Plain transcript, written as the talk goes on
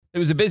It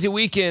was a busy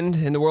weekend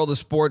in the world of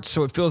sports,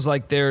 so it feels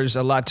like there's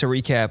a lot to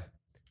recap,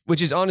 which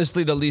is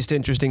honestly the least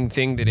interesting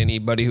thing that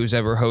anybody who's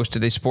ever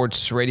hosted a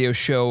sports radio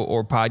show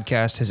or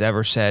podcast has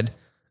ever said.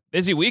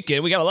 Busy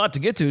weekend. We got a lot to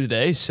get to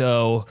today,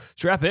 so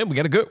strap in. We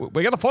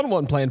got a fun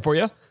one planned for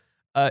you.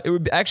 It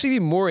would actually be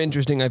more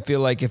interesting, I feel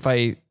like, if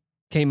I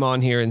came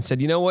on here and said,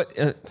 you know what,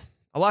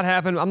 a lot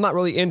happened. I'm not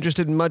really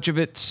interested in much of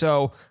it,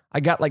 so I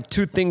got like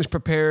 2 things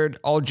prepared.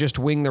 I'll just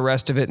wing the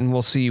rest of it, and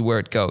we'll see where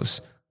it goes.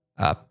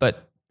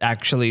 But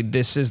actually,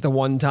 this is the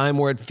one time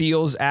where it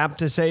feels apt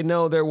to say,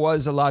 no, there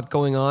was a lot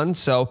going on,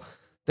 so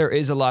there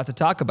is a lot to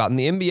talk about. In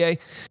the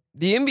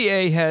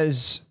NBA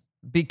has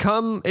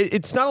become,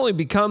 it's not only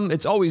become,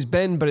 it's always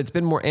been, but it's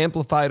been more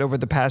amplified over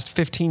the past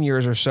 15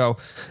 years or so,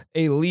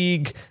 a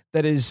league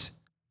that is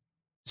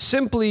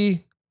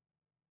simply,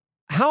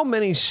 how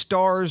many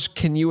stars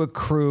can you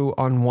accrue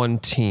on one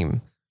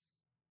team?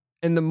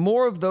 And the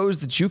more of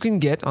those that you can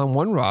get on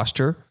one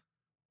roster,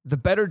 the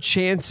better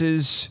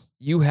chances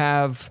you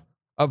have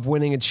of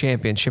winning a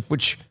championship,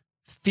 which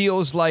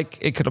feels like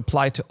it could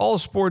apply to all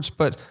sports,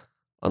 but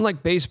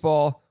unlike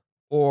baseball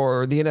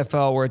or the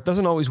NFL, where it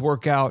doesn't always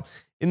work out,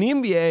 in the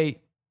NBA,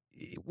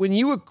 when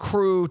you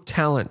accrue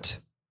talent,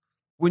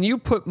 when you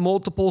put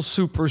multiple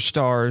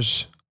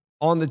superstars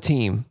on the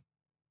team,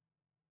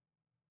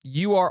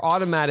 you are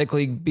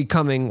automatically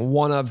becoming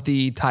one of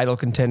the title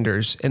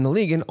contenders in the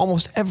league. And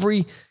almost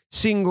every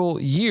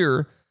single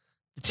year,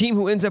 the team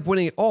who ends up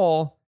winning it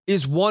all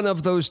is one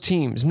of those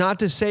teams. Not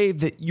to say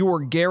that you're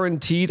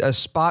guaranteed a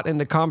spot in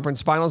the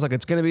conference finals, like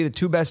it's going to be the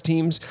 2 best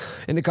teams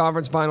in the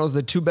conference finals,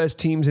 the 2 best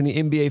teams in the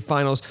NBA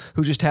finals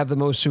who just have the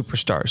most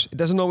superstars. It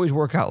doesn't always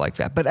work out like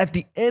that. But at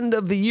the end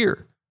of the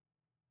year,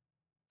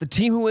 the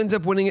team who ends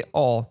up winning it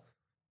all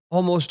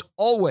almost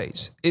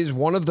always is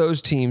one of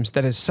those teams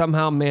that has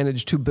somehow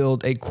managed to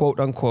build a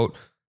quote-unquote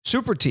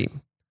super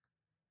team.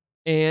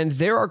 And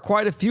there are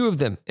quite a few of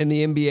them in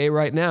the NBA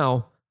right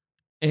now.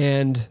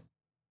 And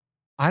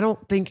I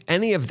don't think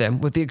any of them,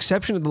 with the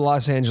exception of the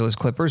Los Angeles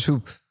Clippers,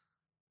 who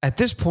at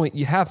this point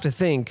you have to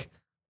think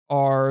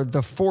are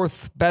the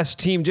 4th best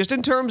team, just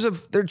in terms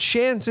of their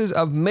chances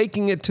of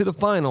making it to the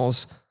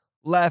finals,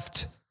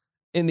 left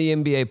in the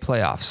NBA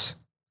playoffs.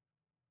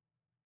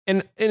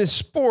 And in a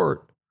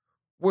sport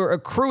where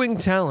accruing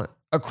talent,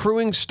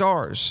 accruing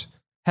stars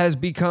has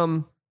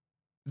become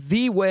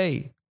the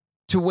way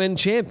to win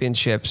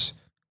championships,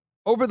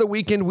 over the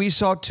weekend we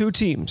saw 2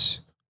 teams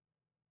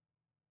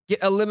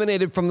get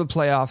eliminated from the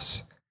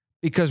playoffs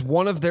because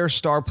one of their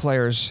star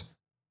players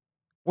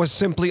was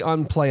simply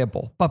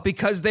unplayable. But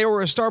because they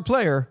were a star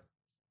player,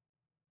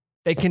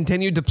 they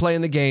continued to play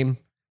in the game.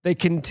 They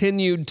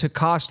continued to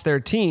cost their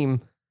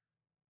team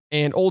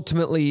and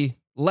ultimately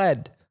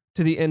led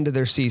to the end of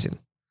their season.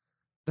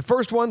 The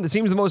first one that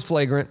seems the most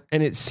flagrant,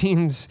 and it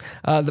seems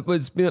that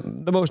was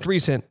the most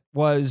recent,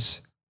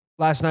 was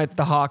last night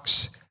the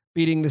Hawks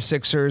beating the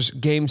Sixers,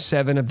 Game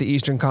 7 of the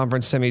Eastern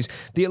Conference semis.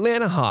 The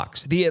Atlanta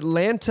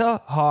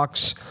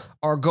Hawks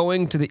are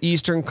going to the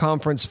Eastern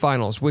Conference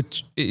Finals,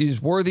 which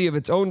is worthy of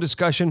its own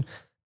discussion,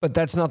 but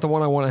that's not the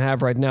one I want to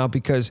have right now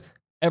because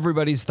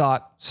everybody's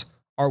thoughts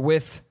are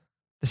with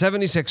the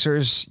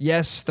 76ers.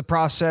 Yes, the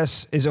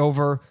process is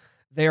over.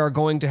 They are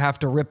going to have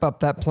to rip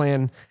up that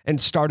plan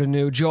and start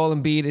anew. Joel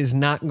Embiid is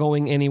not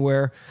going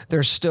anywhere.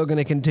 They're still going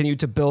to continue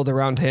to build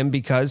around him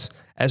because,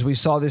 as we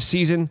saw this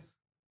season,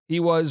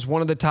 he was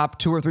one of the top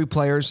 2 or 3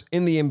 players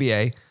in the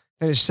NBA,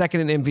 finished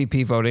second in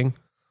MVP voting,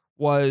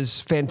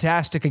 was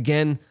fantastic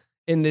again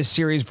in this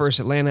series versus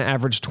Atlanta,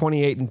 averaged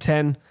 28 and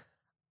 10,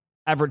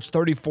 averaged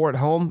 34 at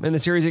home in the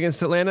series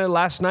against Atlanta.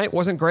 Last night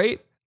wasn't great.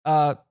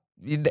 The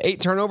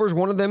 8 turnovers,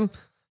 one of them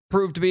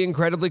proved to be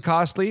incredibly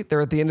costly.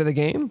 They're at the end of the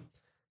game,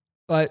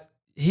 but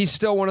he's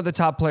still one of the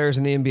top players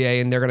in the NBA,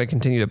 and they're going to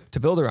continue to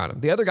build around him.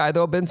 The other guy,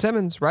 though, Ben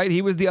Simmons, right?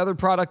 He was the other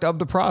product of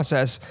the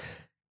process.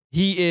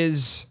 He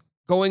is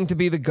going to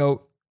be the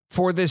GOAT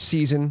for this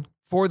season,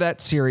 for that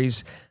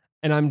series,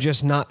 and I'm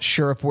just not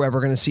sure if we're ever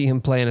going to see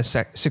him play in a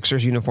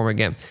Sixers uniform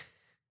again.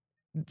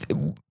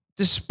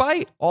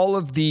 Despite all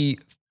of the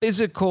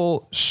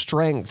physical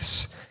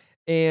strengths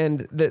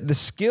and the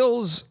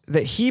skills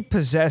that he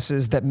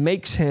possesses that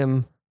makes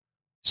him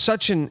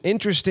such an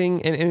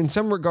interesting and in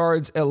some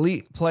regards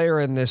elite player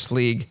in this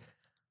league,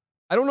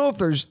 I don't know if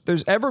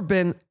there's ever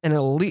been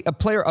a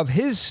player of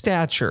his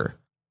stature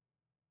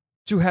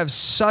to have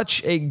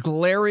such a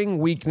glaring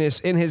weakness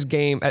in his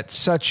game at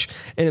such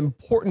an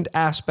important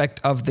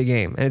aspect of the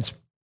game. And it's a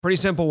pretty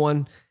simple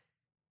one.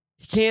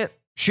 He can't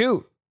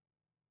shoot.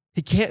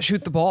 He can't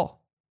shoot the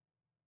ball.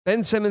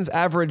 Ben Simmons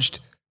averaged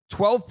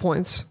 12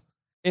 points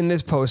in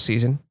this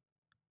postseason.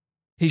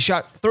 He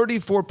shot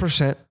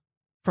 34%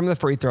 from the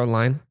free throw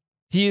line.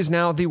 He is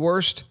now the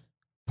worst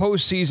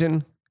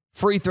postseason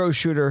free throw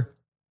shooter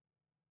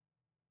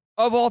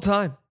of all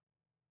time.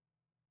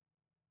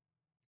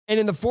 And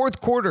in the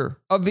 4th quarter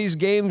of these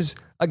games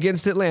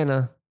against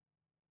Atlanta,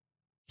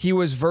 he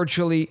was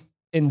virtually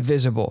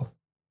invisible.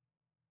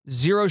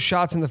 0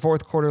 shots in the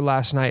 4th quarter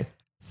last night.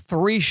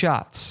 3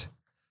 shots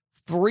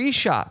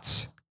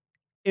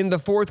in the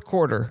 4th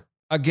quarter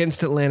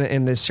against Atlanta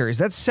in this series.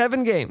 That's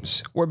 7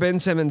 games where Ben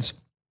Simmons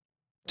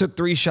took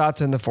 3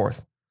 shots in the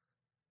fourth.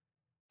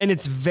 And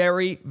it's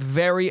very,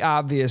 very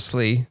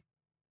obviously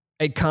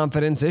a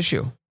confidence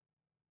issue.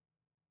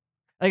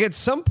 Like at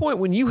some point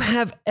when you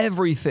have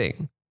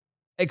everything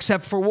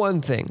except for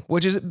one thing,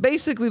 which is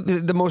basically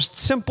the most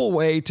simple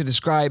way to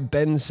describe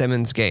Ben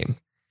Simmons' game.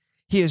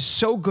 He is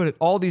so good at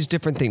all these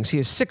different things. He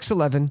is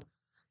 6'11".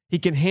 He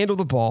can handle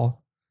the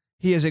ball.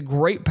 He is a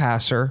great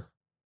passer.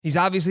 He's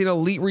obviously an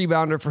elite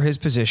rebounder for his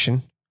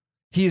position.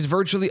 He is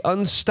virtually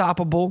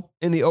unstoppable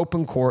in the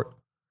open court.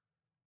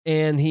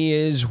 And he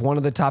is one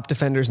of the top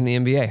defenders in the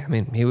NBA. I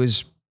mean, he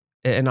was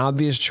an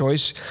obvious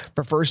choice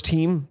for first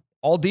team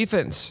all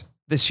defense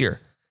this year.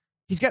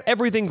 He's got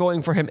everything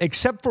going for him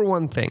except for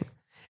one thing.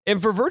 And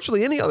for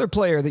virtually any other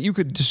player that you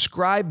could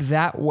describe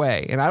that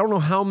way, and I don't know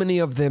how many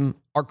of them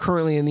are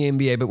currently in the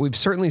NBA, but we've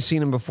certainly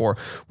seen them before,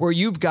 where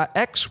you've got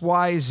X,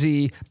 Y,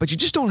 Z, but you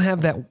just don't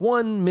have that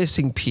one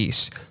missing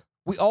piece.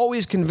 We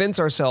always convince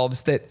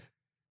ourselves that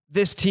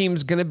this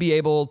team's going to be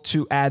able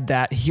to add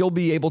that. He'll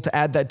be able to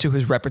add that to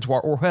his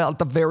repertoire, or at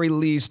the very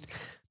least,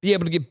 be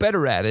able to get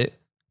better at it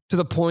to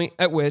the point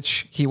at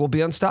which he will be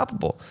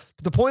unstoppable,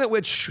 to the point at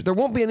which there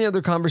won't be any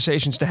other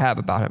conversations to have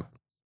about him.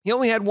 He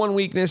only had one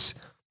weakness.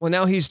 Well,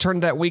 now he's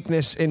turned that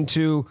weakness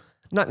into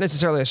not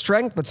necessarily a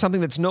strength, but something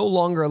that's no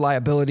longer a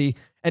liability,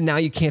 and now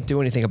you can't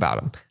do anything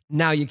about him.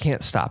 Now you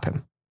can't stop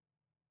him.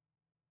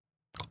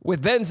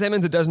 With Ben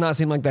Simmons, it does not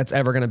seem like that's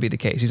ever going to be the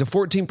case. He's a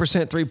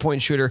 14%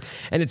 three-point shooter,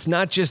 and it's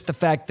not just the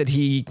fact that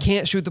he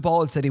can't shoot the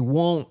ball, it's that he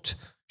won't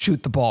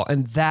shoot the ball,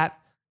 and that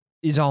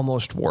is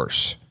almost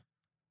worse.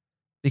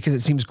 Because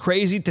it seems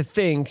crazy to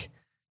think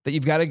that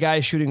you've got a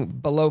guy shooting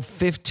below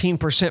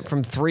 15%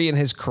 from 3 in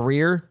his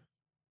career,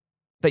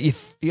 that you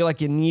feel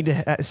like you need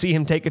to see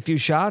him take a few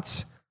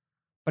shots,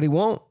 but he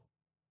won't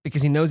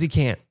because he knows he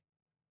can't.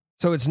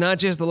 So it's not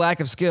just the lack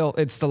of skill,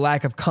 it's the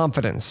lack of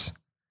confidence.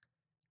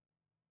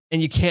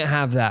 And you can't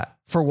have that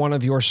for one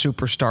of your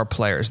superstar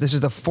players. This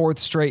is the 4th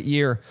straight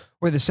year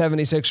where the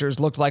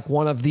 76ers looked like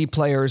one of the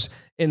players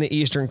in the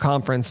Eastern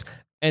Conference,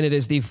 and it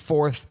is the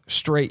 4th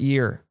straight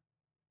year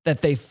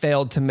that they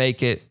failed to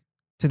make it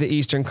to the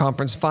Eastern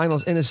Conference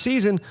Finals in a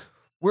season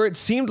where it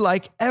seemed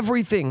like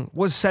everything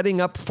was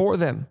setting up for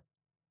them.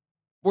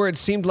 Where it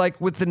seemed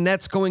like with the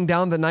Nets going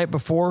down the night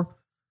before,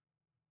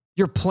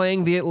 you're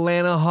playing the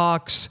Atlanta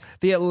Hawks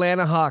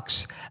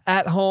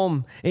at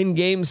home in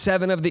Game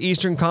 7 of the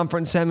Eastern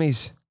Conference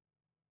semis,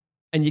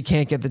 and you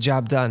can't get the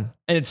job done.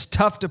 And it's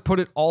tough to put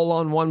it all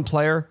on one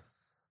player,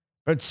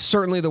 but it's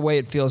certainly the way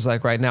it feels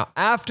like right now.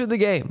 After the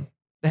game,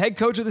 the head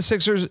coach of the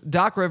Sixers,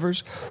 Doc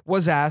Rivers,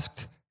 was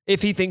asked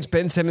if he thinks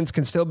Ben Simmons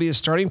can still be a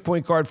starting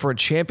point guard for a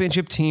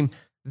championship team.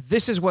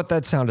 This is what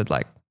that sounded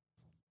like.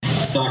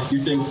 Doc, do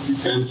you think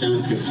Ben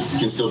Simmons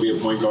can still be a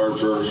point guard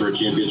for a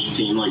championship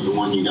team like the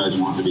one you guys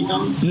want to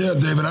become? Yeah,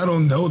 David, I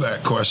don't know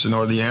that question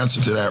or the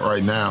answer to that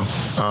right now.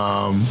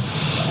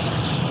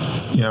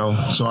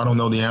 So I don't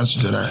know the answer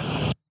to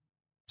that.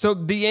 So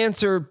the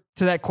answer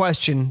to that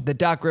question that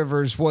Doc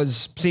Rivers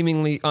was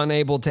seemingly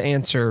unable to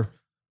answer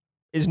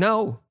is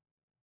no.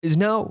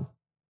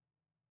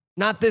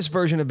 Not this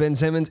version of Ben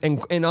Simmons.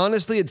 And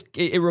honestly,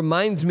 it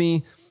reminds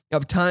me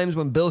of times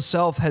when Bill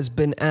Self has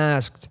been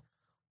asked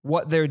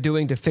what they're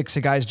doing to fix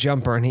a guy's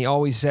jumper. And he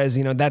always says,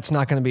 that's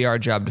not going to be our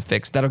job to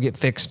fix. That'll get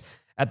fixed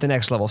at the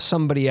next level.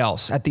 Somebody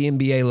else at the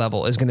NBA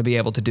level is going to be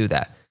able to do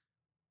that.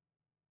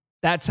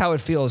 That's how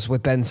it feels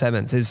with Ben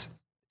Simmons, is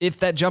if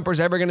that jumper's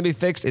ever going to be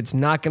fixed, it's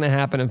not going to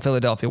happen in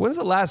Philadelphia. When's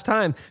the last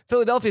time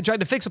Philadelphia tried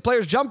to fix a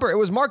player's jumper? It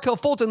was Markelle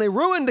Fulton. They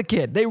ruined the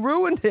kid. They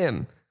ruined him.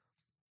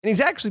 And he's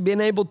actually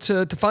been able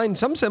to find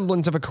some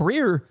semblance of a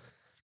career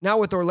now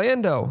with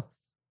Orlando.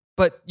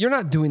 But you're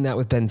not doing that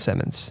with Ben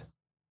Simmons.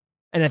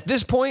 And at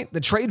this point, the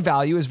trade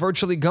value is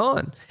virtually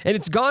gone. And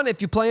it's gone if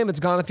you play him,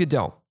 it's gone if you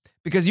don't.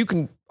 Because you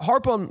can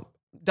harp on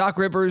Doc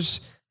Rivers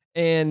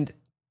and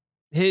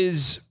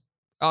his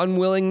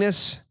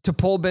unwillingness to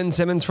pull Ben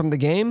Simmons from the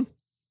game.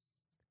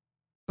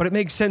 But it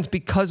makes sense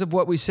because of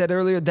what we said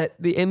earlier, that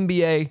the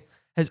NBA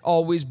has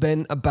always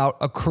been about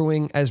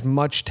accruing as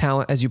much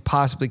talent as you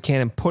possibly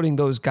can and putting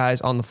those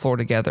guys on the floor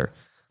together.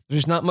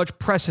 There's not much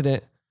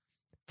precedent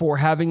for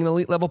having an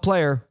elite level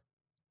player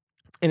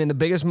and in the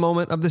biggest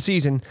moment of the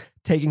season,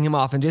 taking him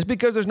off. And just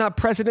because there's not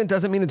precedent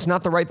doesn't mean it's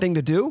not the right thing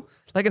to do.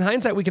 Like in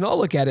hindsight, we can all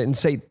look at it and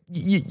say,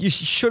 you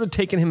should have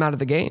taken him out of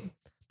the game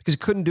because it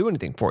couldn't do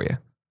anything for you.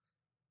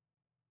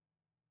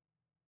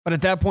 But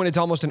at that point, it's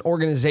almost an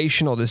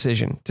organizational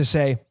decision to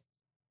say,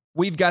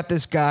 we've got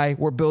this guy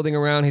we're building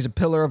around. He's a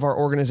pillar of our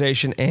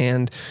organization,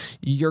 and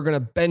you're going to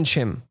bench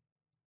him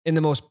in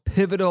the most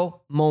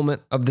pivotal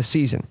moment of the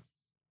season.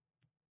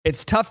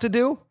 It's tough to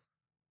do,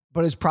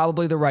 but it's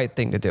probably the right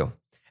thing to do.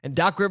 And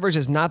Doc Rivers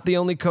is not the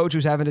only coach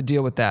who's having to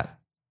deal with that.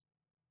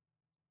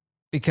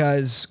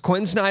 Because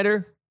Quinn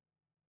Snyder,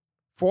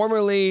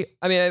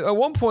 at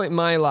one point in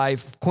my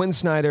life, Quinn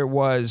Snyder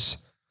was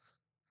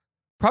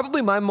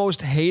probably my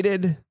most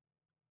hated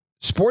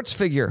sports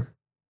figure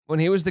when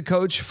he was the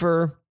coach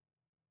for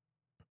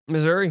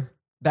Missouri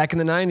back in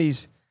the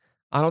 90s.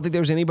 I don't think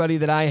there was anybody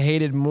that I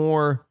hated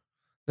more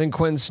than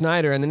Quinn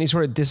Snyder. And then he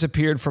sort of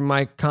disappeared from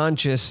my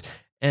conscious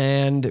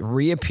and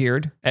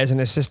reappeared as an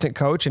assistant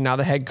coach and now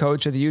the head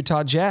coach of the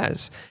Utah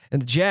Jazz.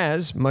 And the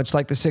Jazz, much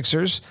like the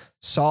Sixers,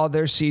 saw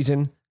their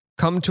season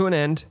come to an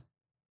end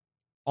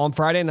on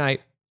Friday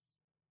night,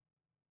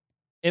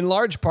 in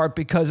large part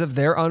because of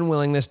their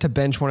unwillingness to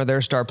bench one of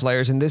their star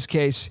players. In this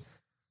case,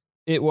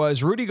 it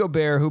was Rudy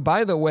Gobert, who,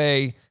 by the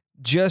way,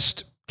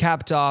 just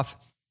capped off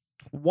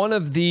one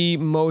of the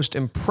most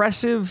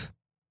impressive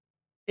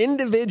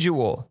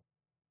individual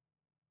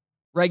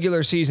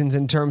regular seasons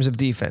in terms of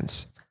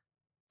defense.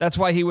 That's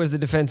why he was the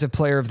defensive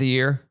player of the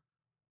year.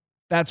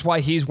 That's why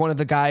he's one of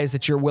the guys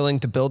that you're willing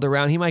to build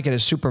around. He might get a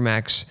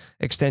Supermax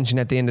extension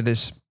at the end of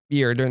this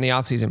year during the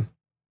offseason.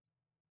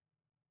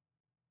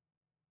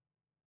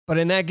 But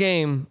in that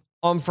game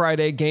on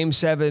Friday, Game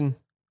 7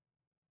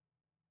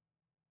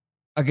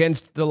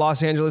 against the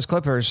Los Angeles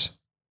Clippers,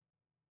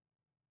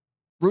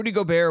 Rudy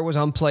Gobert was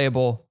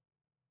unplayable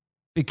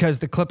because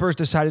the Clippers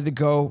decided to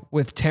go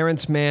with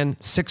Terrence Mann,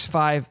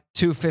 6'5",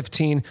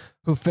 215,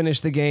 who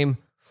finished the game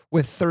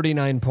with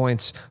 39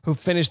 points, who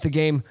finished the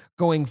game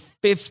going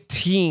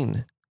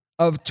 15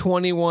 of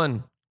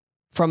 21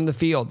 from the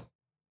field.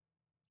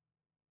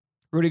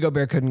 Rudy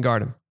Gobert couldn't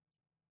guard him.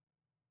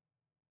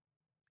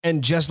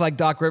 And just like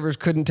Doc Rivers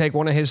couldn't take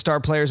one of his star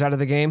players out of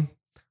the game,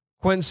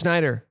 Quinn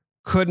Snyder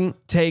couldn't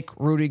take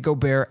Rudy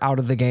Gobert out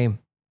of the game.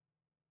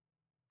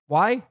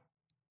 Why?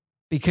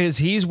 Because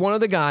he's one of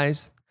the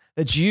guys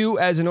that you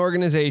as an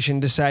organization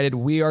decided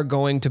we are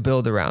going to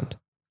build around.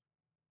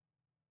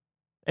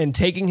 And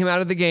taking him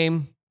out of the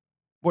game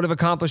would have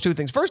accomplished two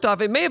things. First off,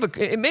 it may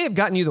have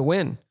gotten you the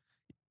win.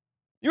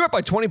 You were up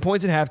by 20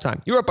 points at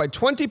halftime. You were up by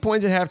 20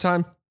 points at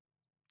halftime.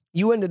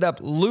 You ended up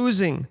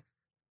losing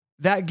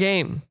that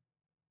game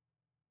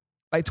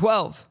by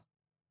 12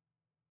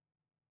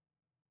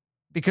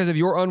 because of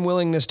your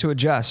unwillingness to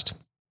adjust.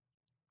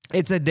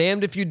 It's a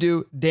damned if you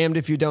do, damned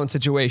if you don't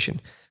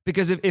situation.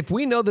 Because if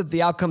we know that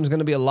the outcome is going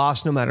to be a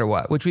loss no matter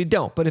what, which we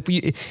don't, but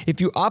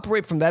if you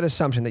operate from that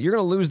assumption that you're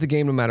going to lose the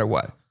game no matter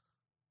what,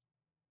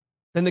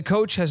 then the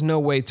coach has no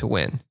way to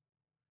win.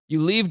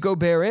 You leave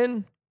Gobert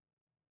in,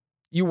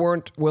 you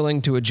weren't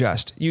willing to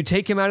adjust. You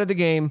take him out of the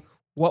game,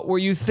 what were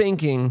you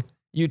thinking?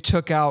 You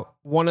took out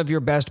one of your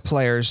best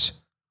players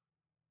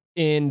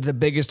in the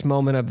biggest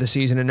moment of the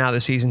season, and now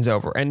the season's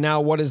over. And now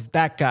what does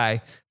that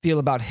guy feel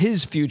about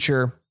his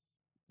future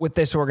with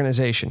this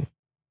organization?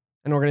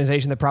 An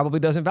organization that probably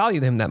doesn't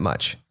value him that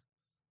much.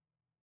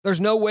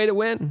 There's no way to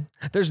win.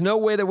 There's no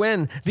way to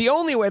win. The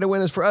only way to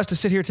win is for us to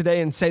sit here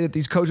today and say that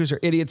these coaches are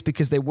idiots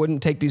because they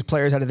wouldn't take these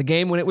players out of the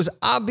game when it was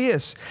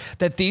obvious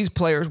that these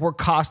players were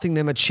costing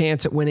them a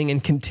chance at winning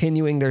and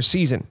continuing their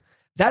season.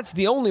 That's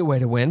the only way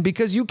to win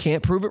because you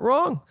can't prove it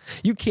wrong.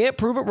 You can't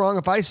prove it wrong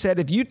if I said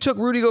if you took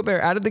Rudy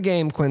Gobert out of the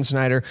game, Quinn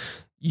Snyder,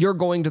 you're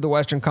going to the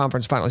Western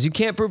Conference Finals. You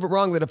can't prove it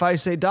wrong that if I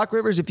say, Doc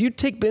Rivers, if you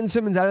take Ben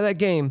Simmons out of that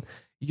game,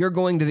 you're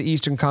going to the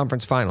Eastern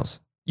Conference Finals.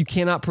 You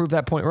cannot prove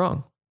that point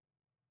wrong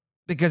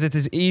because it's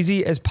as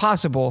easy as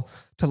possible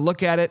to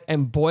look at it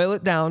and boil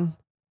it down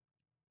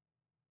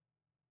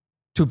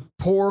to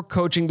poor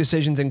coaching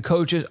decisions and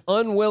coaches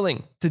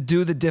unwilling to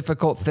do the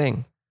difficult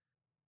thing,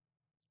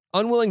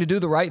 unwilling to do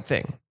the right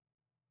thing.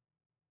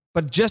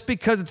 But just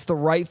because it's the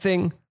right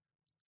thing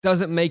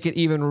doesn't make it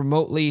even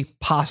remotely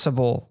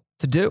possible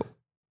to do.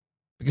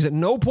 Because at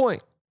no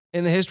point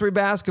in the history of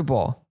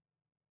basketball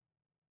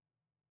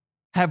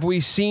have we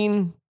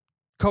seen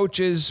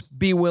coaches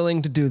be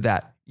willing to do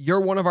that.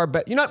 You're one of our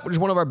best. You're not just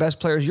one of our best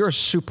players. You're a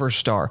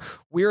superstar.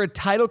 We're a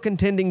title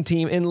contending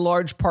team in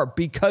large part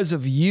because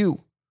of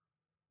you.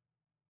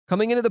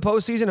 Coming into the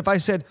postseason, if I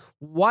said,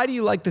 why do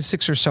you like the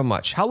Sixers so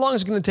much? How long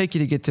is it going to take you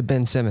to get to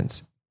Ben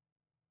Simmons?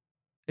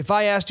 If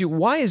I asked you,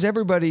 why is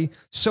everybody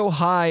so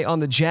high on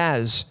the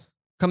Jazz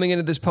coming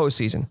into this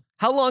postseason?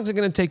 How long is it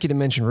going to take you to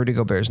mention Rudy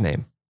Gobert's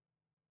name?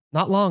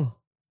 Not long.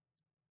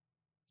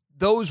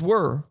 Those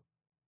were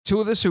two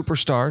of the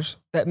superstars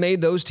that made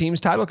those teams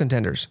title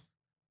contenders.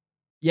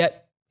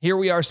 Yet, here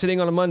we are sitting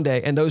on a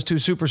Monday, and those two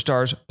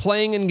superstars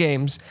playing in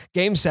games,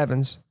 Game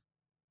 7s,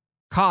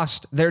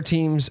 cost their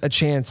teams a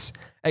chance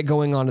at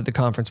going on to the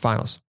conference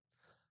finals.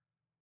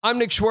 I'm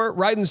Nick Schwerdt,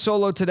 riding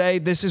solo today.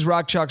 This is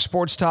Rock Chalk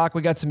Sports Talk.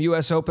 We got some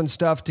U.S. Open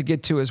stuff to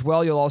get to as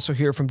well. You'll also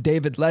hear from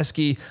David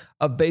Lesky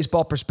of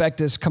Baseball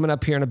Prospectus coming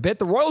up here in a bit.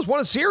 The Royals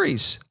won a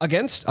series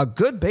against a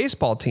good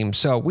baseball team,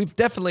 so we've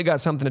definitely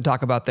got something to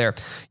talk about there.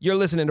 You're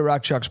listening to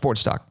Rock Chalk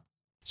Sports Talk.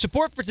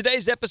 Support for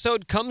today's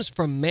episode comes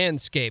from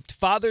Manscaped.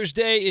 Father's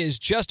Day is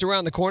just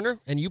around the corner,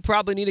 and you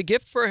probably need a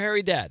gift for a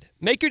hairy dad.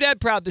 Make your dad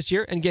proud this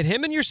year and get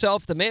him and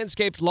yourself the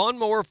Manscaped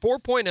Lawnmower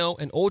 4.0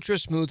 and Ultra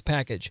Smooth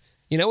package.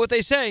 You know what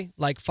they say,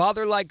 like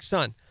father, like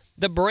son.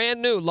 The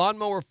brand new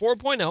Lawnmower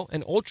 4.0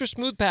 and Ultra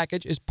Smooth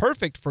package is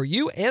perfect for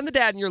you and the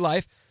dad in your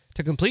life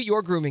to complete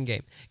your grooming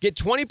game. Get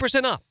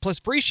 20% off plus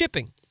free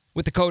shipping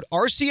with the code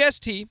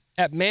RCST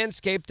at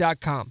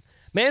manscaped.com.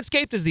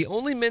 Manscaped is the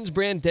only men's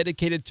brand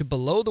dedicated to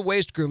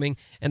below-the-waist grooming,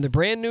 and the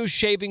brand new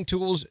shaving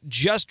tools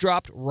just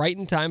dropped right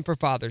in time for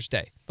Father's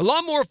Day. The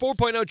Lawnmower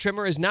 4.0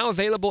 trimmer is now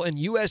available in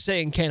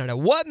USA and Canada.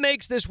 What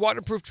makes this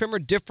waterproof trimmer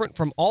different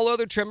from all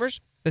other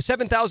trimmers? The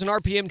 7,000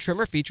 RPM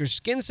trimmer features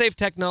skin-safe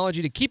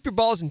technology to keep your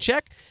balls in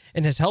check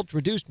and has helped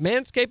reduce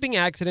manscaping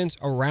accidents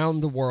around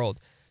the world.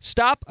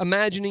 Stop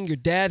imagining your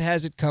dad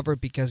has it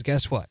covered, because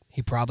guess what?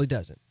 He probably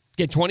doesn't.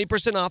 Get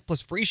 20% off plus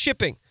free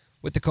shipping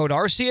with the code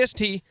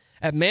RCST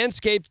at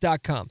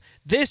manscaped.com.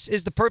 This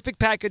is the perfect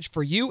package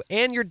for you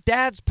and your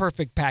dad's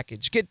perfect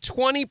package. Get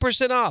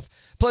 20% off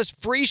plus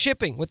free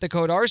shipping with the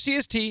code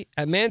RCST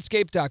at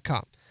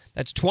manscaped.com.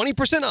 That's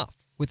 20% off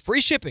with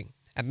free shipping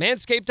at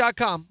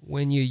manscaped.com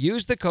when you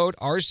use the code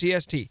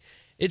RCST.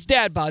 It's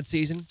dad bod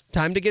season.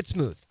 Time to get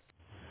smooth.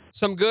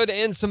 Some good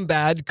and some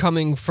bad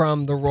coming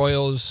from the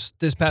Royals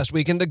this past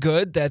weekend. The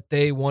good, that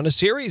they won a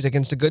series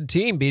against a good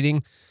team,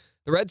 beating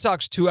the Red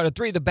Sox 2 out of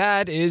 3. The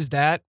bad is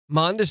that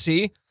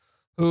Mondesi,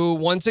 who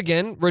once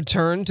again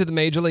returned to the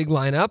Major League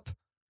lineup,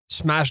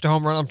 smashed a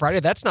home run on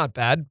Friday. That's not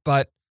bad,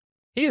 but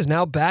he is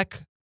now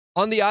back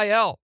on the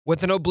IL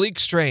with an oblique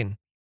strain.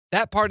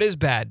 That part is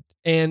bad.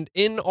 And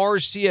in our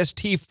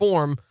CST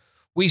form,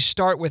 we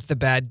start with the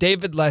bad.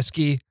 David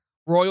Leske,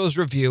 Royals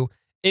Review,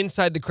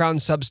 Inside the Crown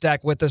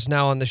Substack, with us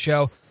now on the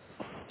show.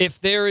 If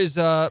there is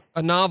a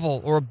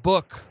novel or a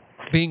book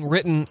being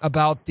written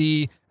about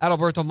the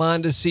Adalberto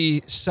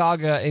Mondesi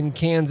saga in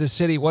Kansas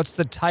City, what's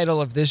the title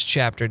of this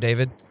chapter,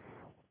 David?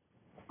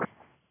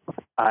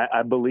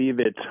 I believe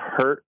it's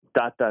Hurt ...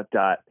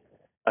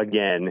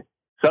 again.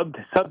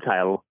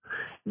 Subtitle,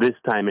 this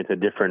time it's a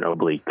different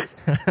oblique.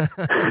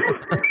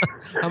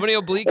 How many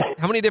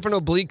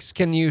different obliques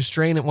can you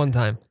strain at one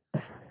time?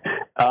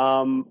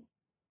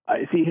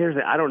 See,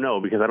 I don't know,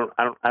 because I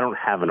don't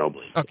have an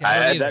oblique.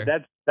 Okay,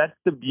 that's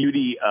the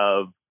beauty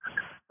of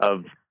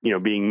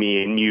being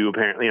me and you,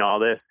 apparently, and all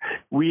this.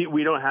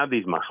 We don't have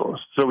these muscles,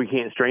 so we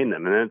can't strain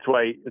them, and that's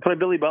why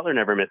Billy Butler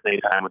never missed any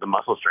time with a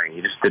muscle strain.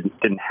 He just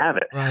didn't have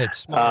it. Right.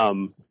 It's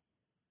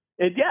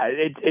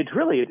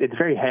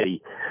very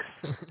heady.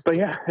 But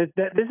yeah,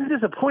 this is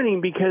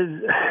disappointing,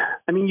 because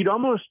you'd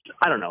almost,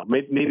 I don't know,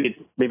 maybe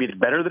it's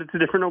better that it's a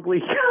different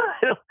oblique,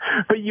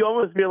 but you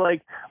almost feel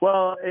like,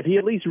 well, if he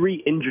at least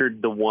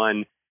re-injured the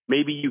one,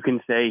 maybe you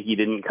can say he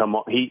didn't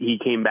he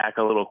came back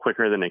a little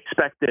quicker than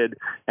expected,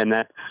 and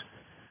that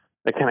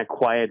kind of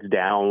quiets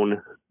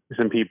down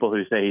some people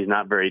who say he's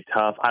not very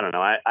tough. I don't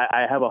know.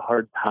 I have a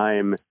hard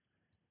time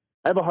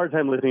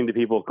listening to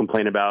people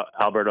complain about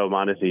Alberto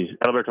Mondesi's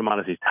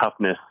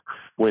toughness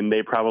when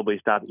they probably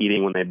stop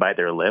eating when they bite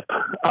their lip.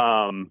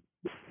 And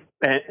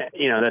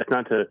that's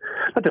not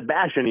to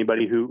bash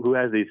anybody who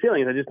has these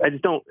feelings. I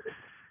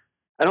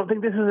don't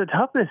think this is a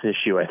toughness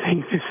issue. I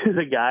think this is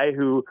a guy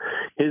who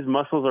his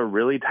muscles are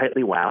really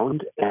tightly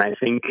wound, and I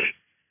think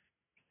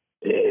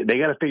they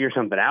got to figure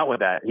something out with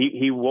that.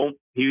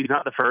 He's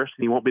not the first,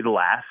 and he won't be the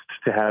last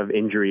to have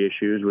injury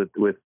issues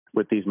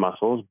with these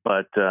muscles,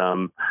 but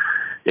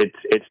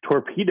it's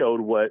torpedoed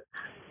what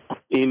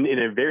in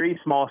a very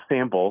small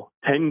sample,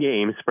 10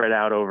 games spread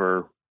out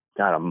over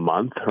a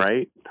month,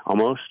 right?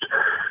 Almost.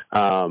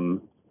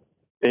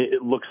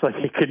 It looks like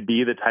it could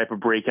be the type of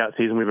breakout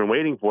season we've been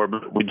waiting for,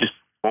 but we just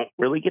won't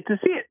really get to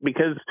see it,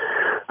 because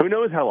who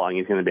knows how long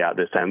he's going to be out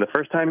this time. The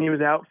first time he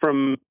was out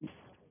from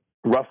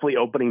roughly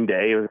opening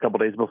day, it was a couple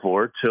days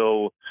before,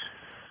 till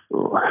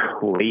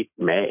late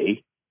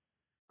May,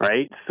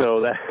 right?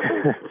 So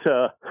that's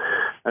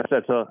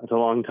a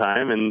long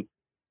time, and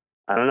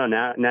I don't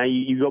know. Now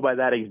you go by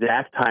that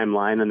exact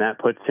timeline, and that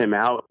puts him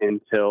out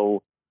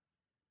until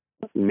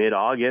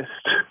mid-August.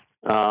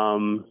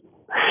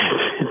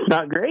 It's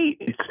not great.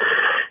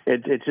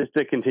 It's just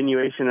a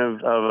continuation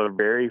of a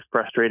very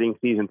frustrating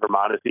season for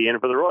Mondesi and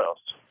for the Royals.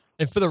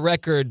 And for the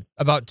record,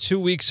 about 2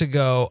 weeks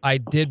ago, I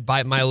did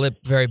bite my lip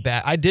very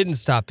bad. I didn't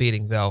stop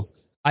eating, though.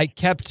 I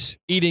kept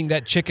eating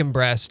that chicken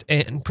breast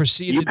and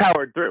proceeded. You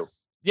powered through.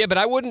 Yeah, but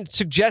I wouldn't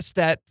suggest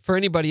that for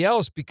anybody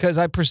else, because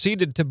I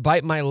proceeded to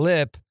bite my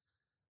lip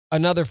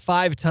another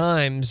 5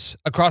 times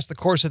across the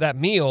course of that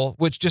meal,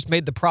 which just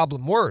made the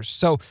problem worse.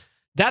 So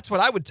that's what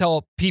I would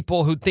tell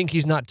people who think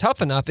he's not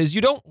tough enough, is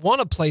you don't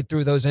want to play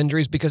through those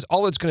injuries, because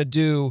all it's going to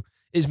do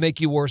is make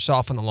you worse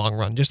off in the long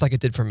run, just like it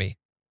did for me.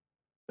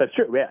 That's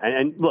true. Yeah.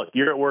 And look,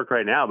 you're at work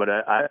right now, but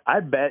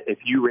I bet if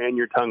you ran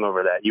your tongue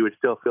over that, you would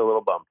still feel a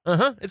little bummed.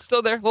 It's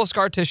still there, a little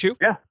scar tissue.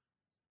 Yeah.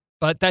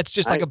 But that's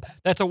just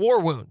that's a war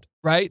wound,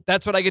 right?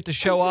 That's what I get to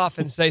show off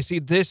and say, see,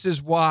 this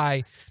is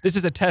why, this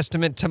is a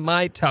testament to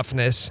my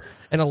toughness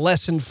and a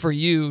lesson for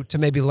you to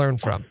maybe learn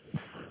from.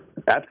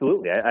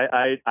 Absolutely.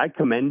 I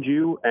commend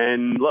you.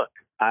 And look,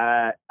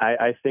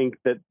 I think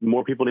that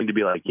more people need to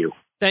be like you.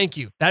 Thank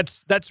you.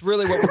 That's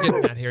really what we're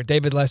getting at here.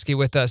 David Leske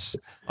with us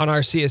on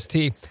our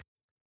CST.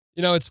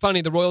 You know, it's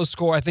funny. The Royals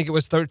score, I think it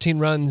was 13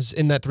 runs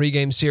in that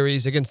 3-game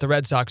series against the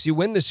Red Sox. You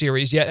win the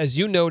series, yet as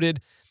you noted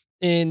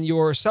in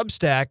your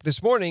Substack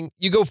this morning,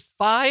 you go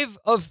 5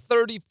 of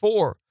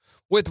 34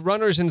 with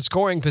runners in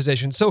scoring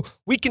position. So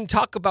we can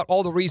talk about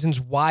all the reasons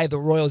why the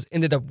Royals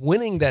ended up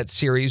winning that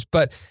series,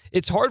 but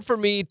it's hard for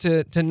me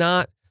to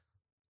not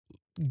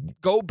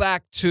go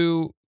back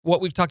to what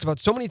we've talked about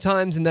so many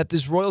times, and that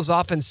this Royals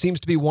offense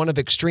seems to be one of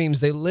extremes.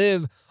 They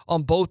live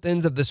on both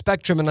ends of the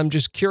spectrum, and I'm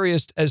just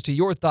curious as to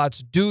your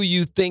thoughts. Do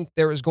you think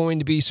there is going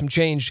to be some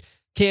change?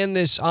 Can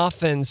this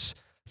offense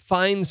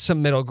find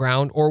some middle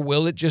ground, or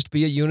will it just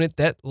be a unit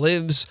that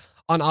lives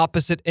on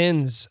opposite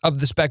ends of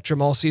the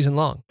spectrum all season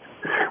long?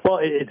 Well,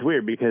 it's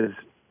weird because,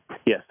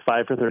 yes,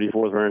 5 for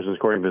 34 with runners in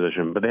scoring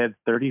position, but they had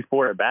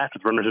 34 at bats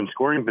with runners in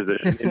scoring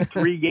position in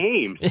 3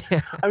 games.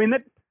 Yeah. I mean,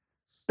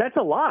 that's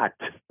a lot,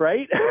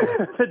 right?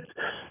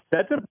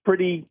 that's a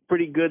pretty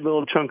good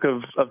little chunk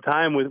of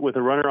time with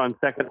a runner on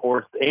second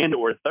or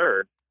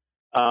third.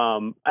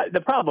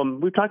 The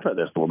problem, we've talked about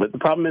this a little bit, the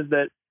problem is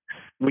that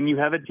when you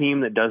have a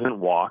team that doesn't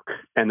walk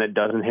and that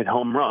doesn't hit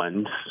home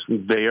runs,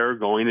 they are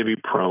going to be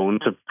prone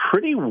to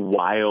pretty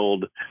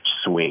wild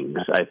swings,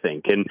 I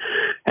think.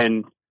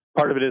 And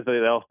part of it is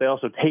they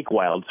also take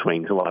wild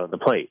swings a lot at the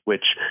plate,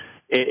 which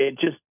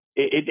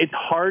it's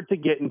hard to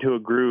get into a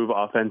groove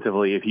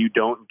offensively if you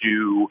don't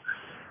do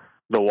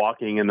the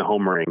walking and the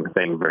homering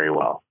thing very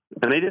well.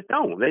 And they just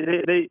don't.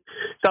 They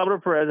Salvador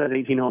Perez has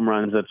 18 home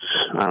runs. That's,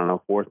 I don't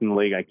know, 4th in the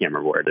league. I can't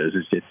remember where it is.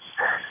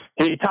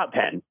 It's top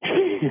 10,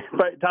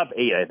 but top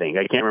 8, I think.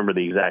 I can't remember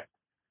the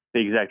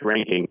exact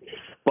ranking.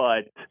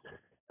 But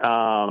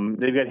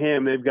they've got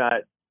him. They've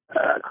got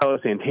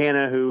Carlos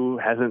Santana, who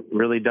hasn't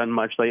really done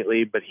much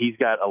lately, but he's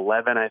got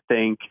 11, I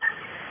think.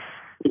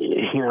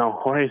 You know,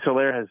 Jorge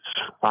Soler has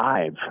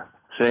 5,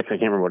 6. I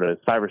can't remember what it is.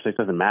 5 or 6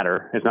 doesn't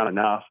matter. It's not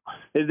enough.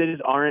 They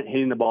just aren't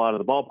hitting the ball out of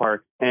the ballpark.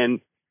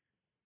 And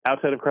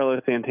outside of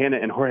Carlos Santana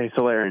and Jorge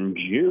Soler in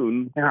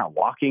June, they're not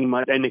walking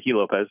much. And Nicky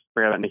Lopez,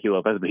 forgot about Nicky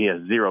Lopez, but he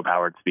has 0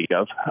 power to speak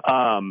of.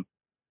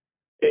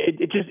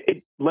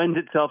 It lends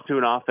itself to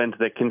an offense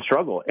that can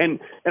struggle. And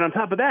on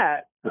top of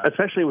that,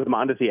 especially with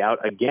Mondesi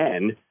out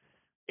again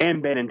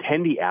and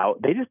Benintendi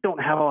out, they just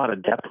don't have a lot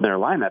of depth in their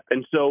lineup.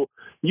 And so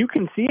you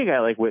can see a guy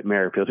like Whit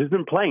Merrifield, who's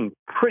been playing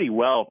pretty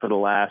well for the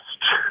last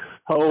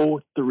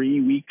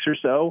 3 weeks or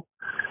so.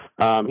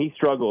 He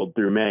struggled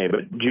through May,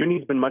 but June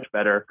he's been much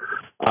better.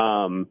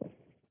 Carlos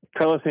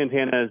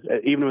Santana,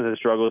 even with his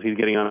struggles, he's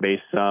getting on base.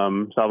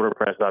 Salvador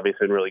Perez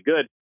obviously been really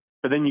good.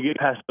 But then you get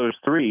past those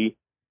 3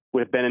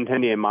 with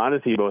Benintendi and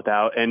Mondesi both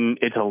out, and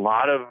it's a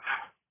lot of,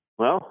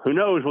 well, who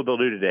knows what they'll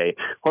do today.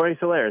 Jorge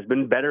Soler has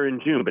been better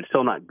in June, but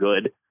still not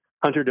good.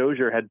 Hunter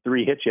Dozier had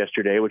 3 hits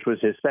yesterday, which was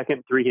his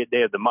second 3-hit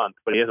day of the month,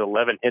 but he has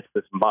 11 hits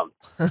this month.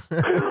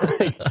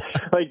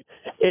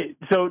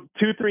 So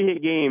 2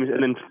 3-hit games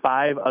and then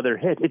 5 other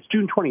hits. It's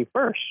June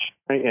 21st,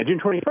 right? Yeah, June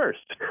 21st.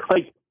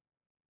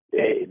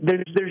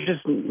 There's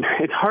just,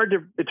 it's hard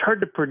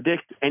to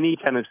predict any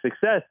kind of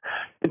success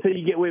until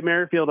you get Whit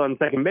Merrifield on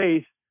second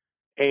base,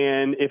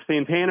 and if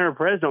Santana or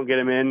Perez don't get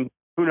him in,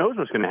 who knows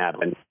what's going to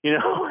happen? You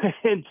know,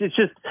 it's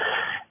just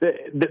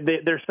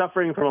they're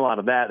suffering from a lot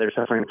of that. They're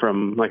suffering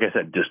from, like I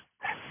said, just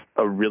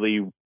a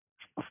really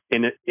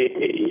an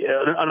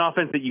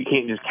offense that you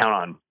can't just count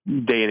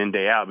on day in and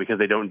day out because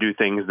they don't do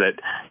things that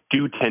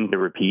do tend to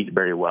repeat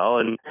very well,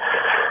 and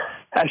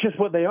that's just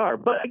what they are.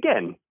 But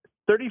again,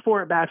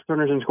 34 at bats,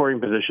 runners in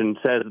scoring position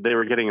says that they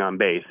were getting on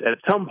base. At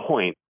some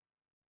point,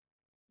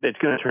 it's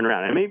going to turn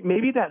around, and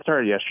maybe that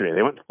started yesterday.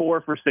 They went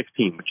 4 for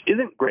 16, which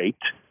isn't great.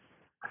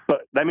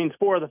 But that means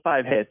 4 of the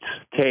 5 hits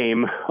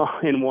came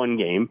in one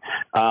game.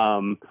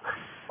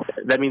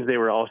 That means they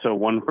were also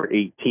 1 for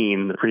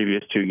 18 the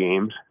previous 2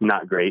 games.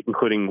 Not great,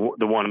 including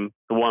the one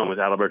was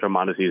Alberto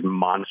Mondesi's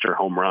monster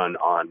home run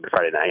on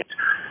Friday night.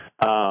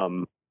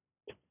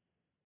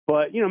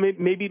 But you know,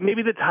 maybe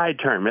the tide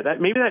turned.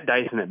 Maybe that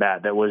Dyson at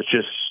bat that was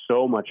just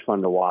so much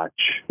fun to watch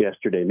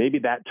yesterday. Maybe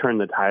that turned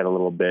the tide a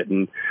little bit,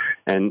 and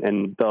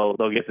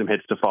they'll get some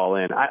hits to fall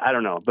in. I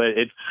don't know, but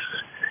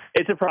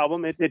it's a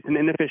problem. It's an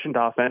inefficient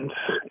offense,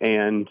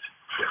 and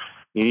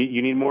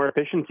you need more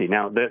efficiency.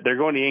 Now they're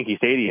going to Yankee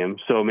Stadium,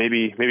 so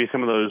maybe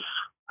some of those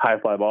high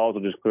fly balls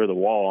will just clear the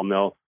wall, and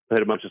they'll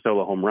hit a bunch of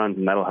solo home runs,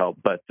 and that'll help.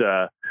 But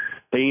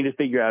they need to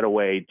figure out a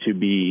way to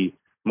be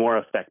more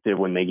effective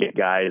when they get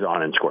guys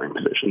on in scoring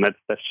position.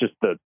 That's just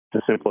the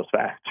simplest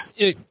fact.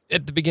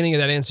 At the beginning of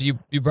that answer,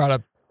 you brought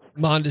up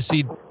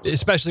Mondesi,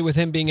 especially with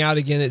him being out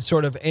again. It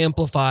sort of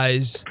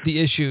amplifies the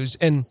issues,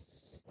 and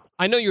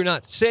I know you're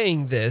not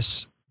saying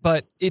this,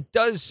 but it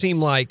does seem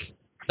like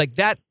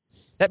that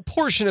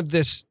portion of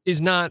this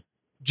is not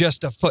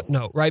just a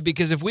footnote, right?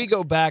 Because if we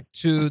go back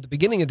to the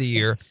beginning of the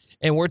year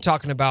and we're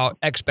talking about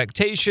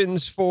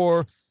expectations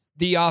for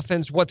the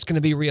offense, what's going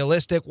to be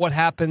realistic, what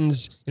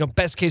happens,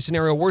 best case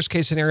scenario, worst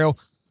case scenario,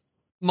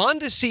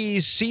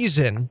 Mondesi's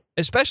season,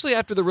 especially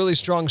after the really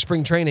strong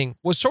spring training,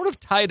 was sort of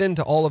tied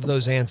into all of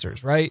those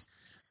answers, right?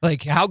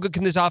 Like, how good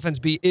can this offense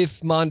be if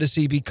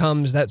Mondesi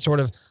becomes that sort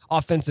of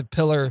offensive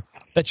pillar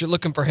that you're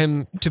looking for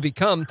him to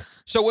become?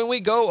 So when we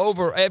go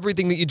over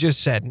everything that you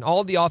just said and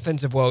all the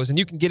offensive woes, and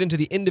you can get into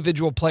the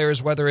individual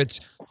players, whether it's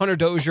Hunter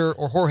Dozier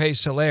or Jorge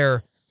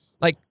Soler,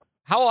 like,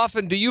 How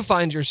often do you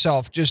find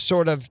yourself just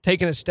sort of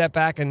taking a step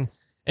back and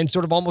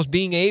sort of almost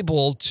being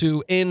able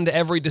to end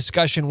every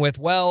discussion with,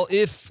 well,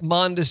 if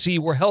Mondesi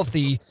were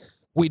healthy,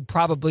 we'd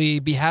probably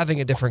be having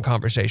a different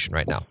conversation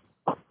right now?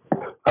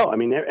 Oh, I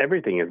mean,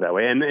 everything is that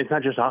way. And it's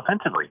not just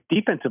offensively,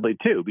 defensively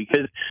too,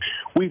 because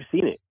we've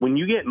seen it. When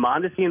you get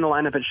Mondesi in the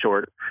lineup at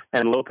short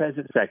and Lopez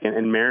at second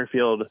and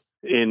Merrifield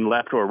in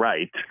left or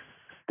right,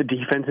 the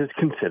defense is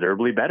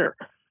considerably better.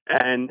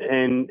 And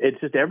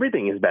it's just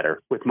everything is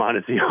better with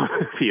Mondesi on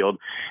the field.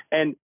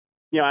 And,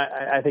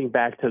 I think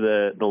back to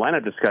the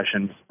lineup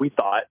discussions, we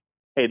thought,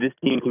 hey, this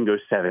team can go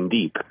 7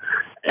 deep.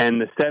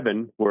 And the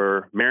 7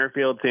 were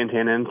Merrifield,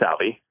 Santana, and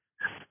Salvi.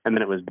 And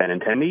then it was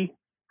Benintendi,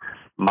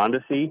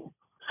 Mondesi,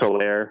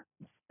 Soler,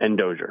 and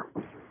Dozier.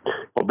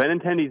 Well,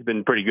 Benintendi's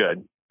been pretty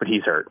good, but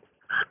he's hurt.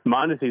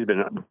 Mondesi's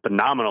been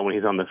phenomenal when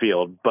he's on the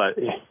field, but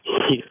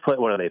he's played,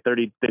 what are they,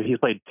 30? He's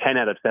played 10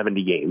 out of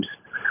 70 games.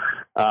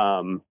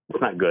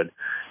 It's not good.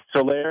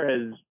 Soler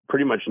has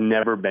pretty much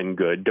never been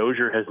good.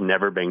 Dozier has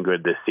never been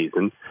good this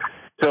season.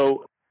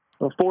 So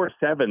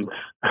 4/7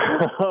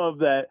 of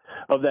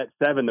that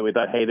 7 that we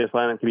thought, hey, this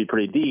lineup could be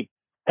pretty deep,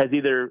 has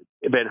either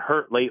been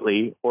hurt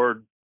lately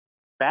or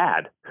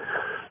bad.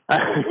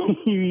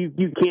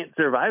 You can't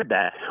survive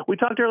that. We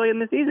talked early in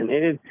the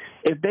season.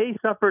 If they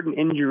suffered an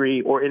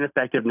injury or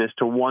ineffectiveness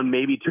to one,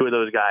 maybe 2 of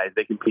those guys,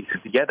 they can piece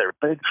it together.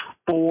 But it's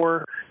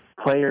 4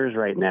 players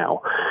right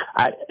now.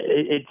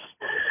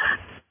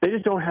 They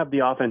just don't have the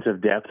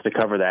offensive depth to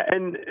cover that.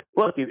 And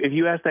look, if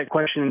you ask that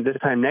question this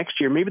time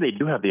next year, maybe they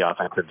do have the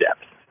offensive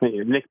depth.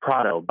 Nick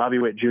Prado, Bobby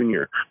Witt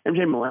Jr.,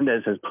 MJ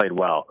Melendez has played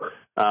well.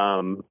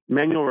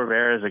 Manuel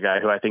Rivera is a guy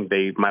who I think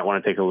they might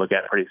want to take a look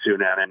at pretty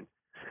soon down in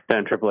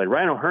AAA.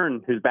 Ryan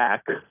O'Hearn, who's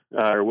back,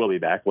 or will be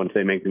back once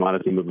they make the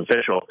Mondesi move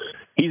official,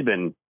 he's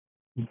been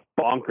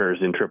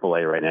bonkers in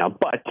AAA right now,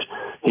 but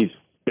he's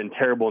been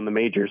terrible in the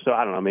majors. So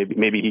I don't know,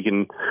 maybe he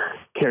can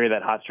carry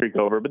that hot streak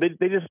over. But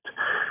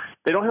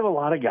they don't have a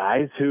lot of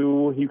guys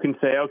who you can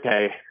say,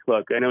 okay,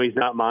 look, I know he's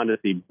not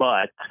Mondesi,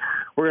 but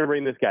we're going to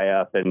bring this guy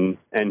up, and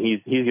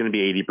he's going to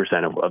be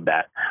 80% of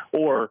that,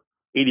 or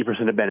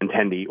 80% of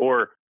Benintendi,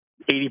 or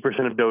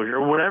 80% of Dozier,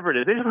 or whatever it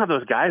is. They don't have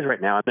those guys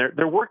right now, and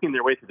they're working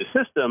their way through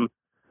the system,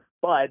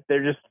 but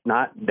they're just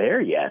not there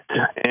yet.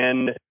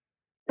 And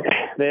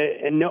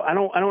no, I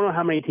don't know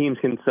how many teams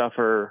can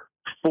suffer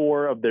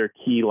 4 of their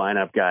key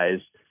lineup guys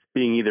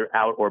being either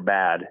out or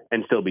bad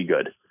and still be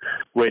good.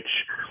 Which,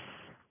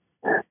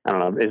 I don't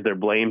know, is there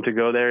blame to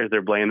go there? Is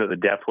there blame that the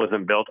depth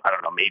wasn't built? I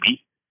don't know,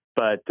 maybe.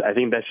 But I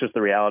think that's just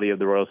the reality of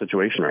the Royal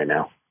situation right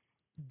now.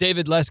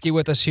 David Lesky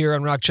with us here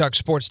on Rock Chalk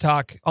Sports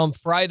Talk. On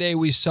Friday,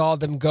 we saw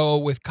them go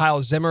with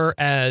Kyle Zimmer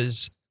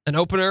as an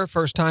opener.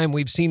 First time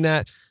we've seen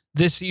that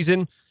this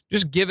season.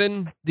 Just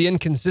given the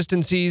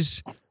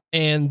inconsistencies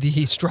and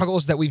the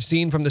struggles that we've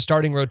seen from the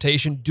starting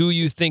rotation, do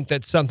you think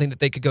that's something that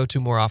they could go to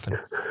more often?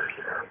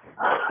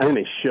 I think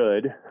they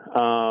should.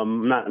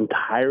 I'm not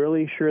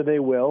entirely sure they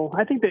will.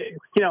 I think that,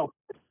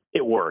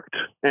 it worked.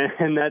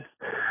 And that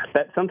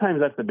sometimes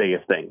that's the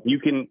biggest thing. You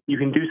can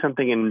do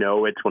something and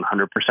know it's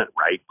 100%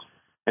 right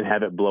and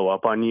have it blow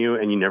up on you,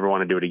 and you never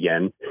want to do it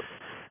again.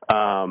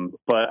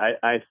 But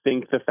I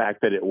think the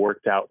fact that it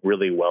worked out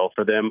really well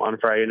for them on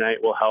Friday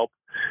night will help.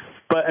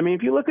 But, I mean,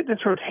 if you look at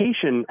this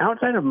rotation,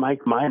 outside of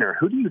Mike Minor,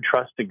 who do you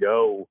trust to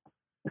go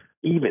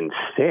even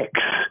 6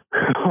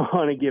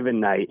 on a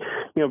given night?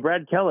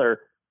 Brad Keller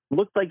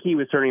looked like he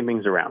was turning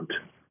things around.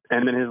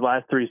 And then his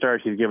last 3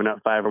 starts, he's given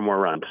up 5 or more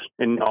runs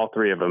in all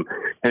 3 of them.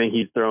 I think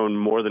he's thrown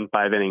more than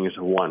 5 innings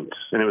once,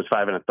 and it was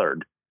 5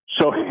 1/3.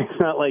 So it's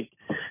not like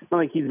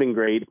he's been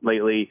great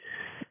lately.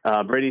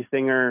 Brady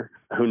Singer,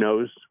 who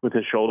knows with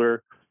his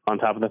shoulder, on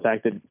top of the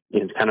fact that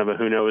it's kind of a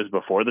who knows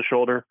before the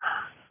shoulder.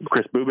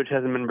 Chris Bubich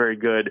hasn't been very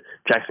good.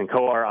 Jackson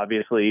Kowar,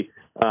 obviously,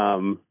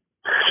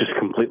 just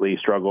completely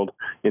struggled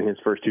in his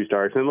first 2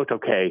 starts and looked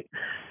okay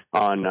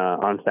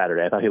on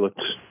Saturday. I thought he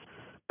looked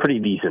pretty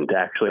decent,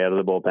 actually, out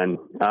of the bullpen.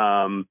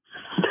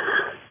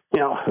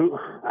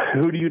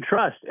 Who do you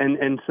trust?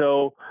 And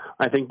so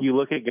I think you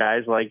look at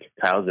guys like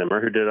Kyle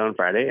Zimmer, who did it on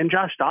Friday, and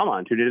Josh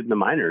Staumont, who did it in the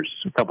minors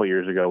a couple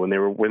years ago when they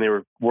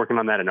were working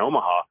on that in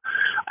Omaha.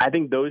 I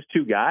think those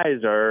 2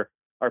 guys are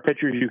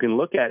pitchers you can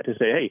look at to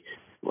say, hey,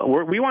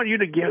 we want you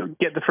to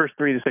get the first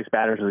 3 to 6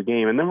 batters of the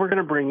game, and then we're going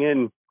to bring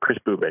in Chris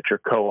Bubich or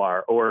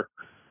Kowar, or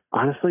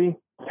honestly,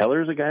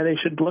 Keller's a guy they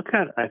should look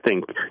at, I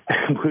think,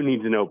 who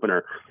needs an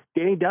opener.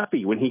 Danny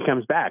Duffy, when he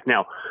comes back.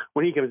 Now,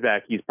 when he comes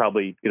back, he's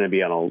probably going to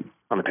be on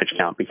a pitch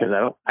count, because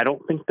I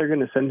don't think they're going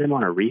to send him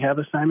on a rehab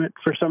assignment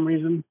for some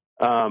reason.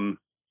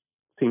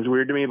 Seems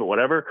weird to me, but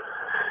whatever.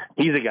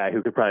 He's a guy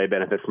who could probably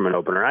benefit from an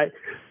opener.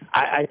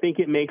 I think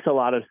it makes a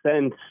lot of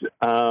sense.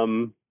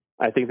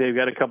 I think they've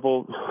got a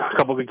couple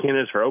good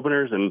candidates for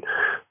openers, and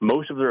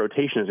most of the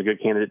rotation is a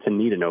good candidate to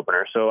need an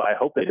opener. So I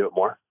hope they do it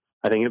more.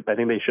 I think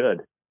they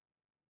should.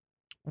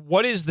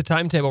 What is the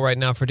timetable right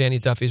now for Danny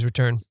Duffy's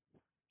return?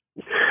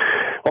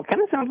 Well, it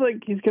kind of sounds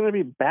like he's going to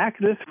be back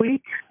this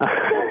week.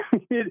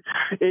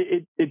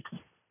 It's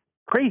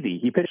crazy.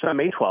 He pitched on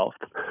May 12th.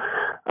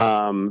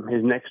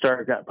 His next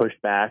start got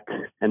pushed back,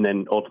 and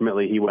then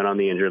ultimately he went on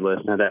the injured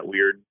list and had that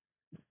weird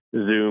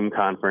Zoom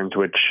conference,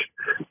 which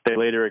they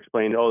later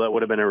explained, that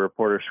would have been a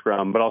reporter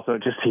scrum, but also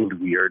it just seemed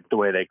weird the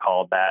way they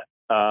called that.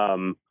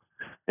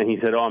 And he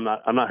said, I'm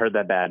not hurt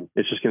that bad.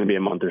 It's just going to be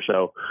a month or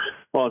so.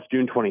 Well, it's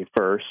June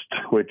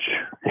 21st, which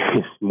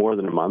is more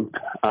than a month.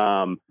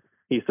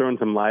 He's throwing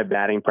some live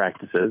batting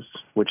practices,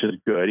 which is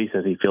good. He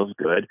says he feels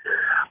good.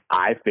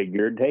 I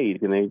figured, hey, he's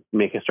going to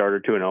make a start or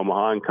two in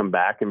Omaha and come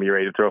back and be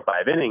ready to throw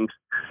 5 innings.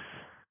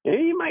 And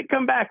he might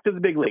come back to the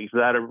big leagues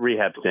without a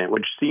rehab stint,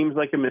 which seems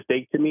like a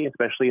mistake to me,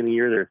 especially in the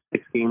year there's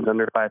 6 games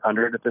under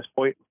 500 at this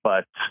point.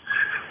 But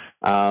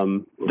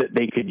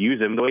they could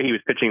use him. The way he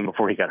was pitching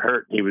before he got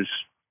hurt, he was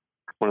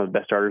one of the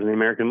best starters in the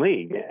American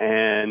League.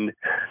 And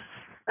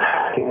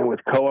with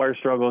Kohar's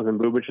struggles and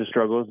Bubic's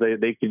struggles,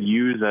 they could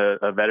use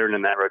a veteran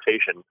in that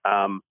rotation.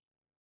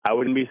 I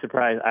wouldn't be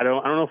surprised. I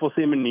don't know if we'll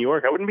see him in New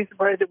York. I wouldn't be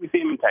surprised if we see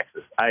him in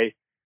Texas. I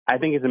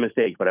think it's a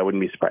mistake, but I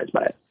wouldn't be surprised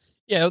by it.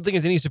 Yeah, I don't think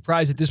it's any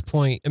surprise at this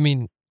point. I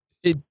mean,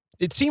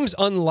 it seems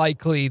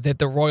unlikely that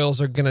the Royals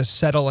are going to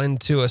settle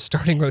into a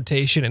starting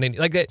rotation and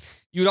like that.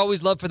 You'd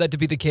always love for that to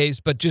be the case,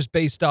 but just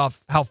based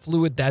off how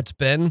fluid that's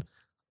been,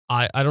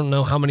 I don't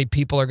know how many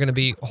people are going to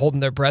be holding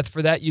their breath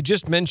for that. You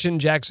just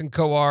mentioned Jackson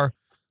Kohar.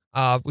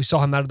 We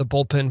saw him out of the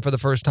bullpen for the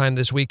first time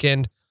this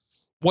weekend.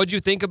 What'd you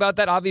think about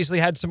that? Obviously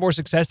had some more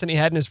success than he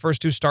had in his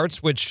first 2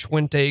 starts, which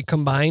went a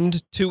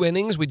combined 2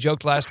 innings. We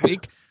joked last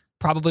week.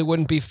 Probably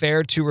wouldn't be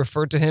fair to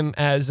refer to him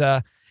as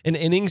an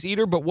innings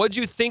eater, but what'd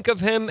you think of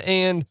him,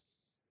 and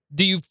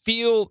do you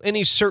feel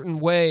any certain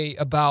way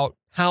about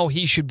how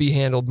he should be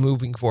handled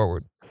moving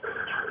forward?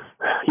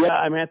 Yeah,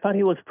 I mean, I thought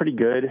he looked pretty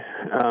good.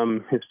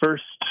 His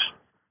first,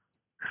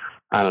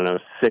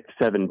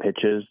 6-7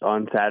 pitches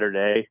on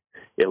Saturday,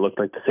 it looked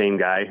like the same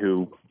guy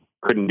who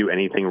couldn't do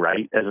anything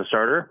right as a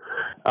starter.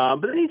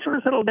 But then he sort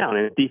of settled down,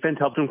 and his defense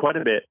helped him quite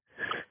a bit.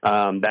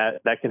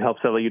 That can help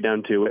settle you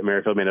down too.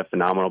 Merrifield made a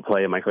phenomenal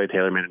play, and Michael A.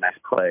 Taylor made a nice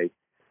play.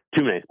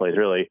 2 nice plays,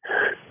 really.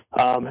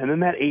 And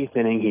then that 8th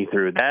inning he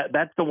threw,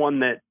 that's the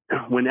one that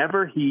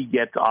whenever he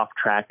gets off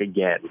track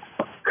again,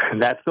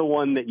 that's the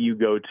one that you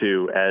go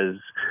to as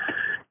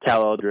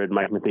Cal Eldred,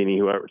 Mike Matheny,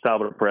 whoever,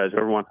 Salvador Perez,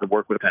 whoever wants to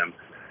work with him.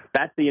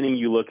 That's the inning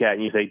you look at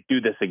and you say,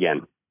 do this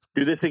again.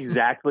 Do this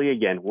exactly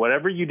again.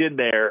 Whatever you did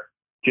there,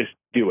 just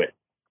do it.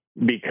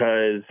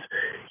 Because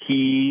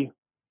he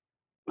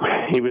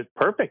was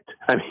perfect.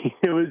 I mean,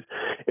 it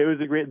was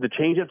a great, the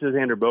changeup to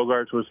Xander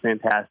Bogaerts was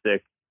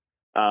fantastic.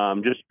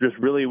 Just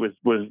really was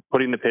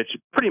putting the pitch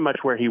pretty much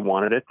where he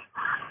wanted it.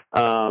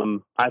 I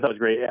thought it was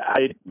great.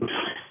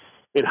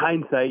 In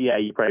hindsight, yeah,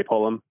 you probably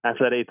pull him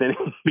after that 8th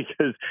inning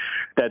because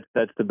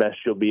that's the best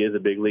you'll be as a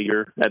big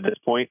leaguer at this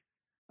point.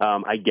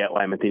 I get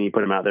why Matheny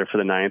put him out there for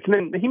the 9th,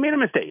 and then he made a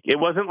mistake. It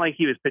wasn't like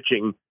he was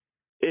pitching.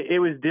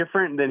 It was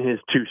different than his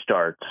 2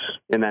 starts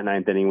in that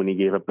 9th inning when he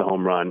gave up the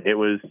home run. It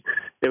was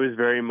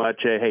very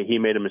much hey, he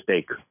made a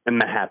mistake, and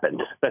that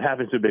happened. That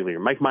happens to a big leaguer.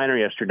 Mike Minor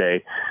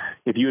yesterday,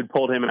 if you had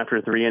pulled him after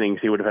 3 innings,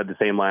 he would have had the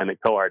same line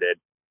that Kohar did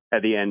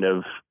at the end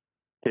of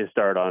his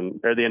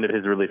the end of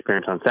his relief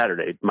appearance on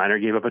Saturday. Minor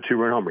gave up a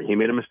 2-run homer. He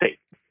made a mistake.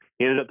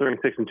 He ended up throwing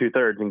 6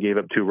 2/3 and gave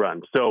up 2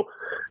 runs. So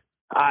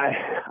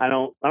I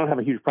don't have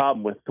a huge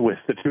problem with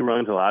the 2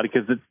 runs allowed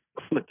because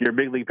look, you're a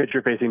big league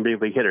pitcher facing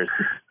big league hitters.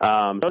 So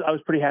I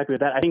was pretty happy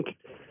with that. I think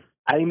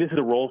this is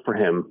a role for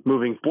him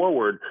moving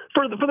forward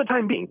for the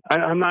time being.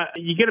 I'm not.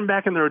 You get him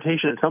back in the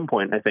rotation at some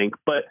point, I think,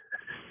 but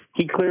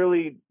he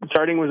clearly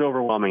starting was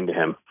overwhelming to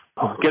him.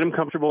 Get him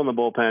comfortable in the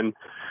bullpen.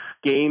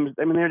 Games.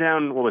 I mean, they're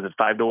down. What was it,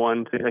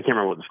 5-1? I can't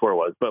remember what the score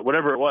was, but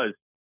whatever it was,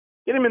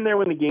 get him in there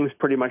when the game's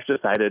pretty much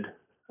decided.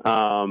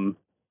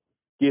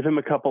 Give him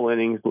a couple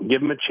innings.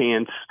 Give him a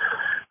chance.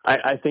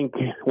 I think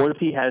once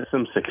he has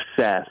some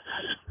success,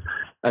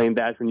 I think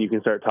that's when you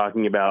can start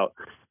talking about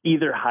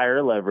either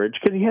higher leverage,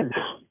 because he has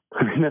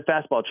the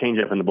fastball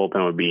changeup in the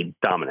bullpen would be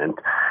dominant,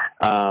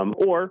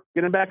 or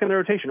get him back in the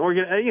rotation, or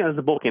get as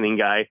a bulk inning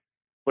guy,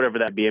 whatever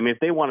that be. I mean, if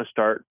they want to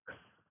start,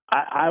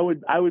 I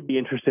would be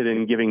interested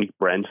in giving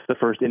Brent the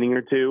first inning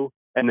or 2,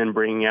 and then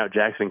bringing out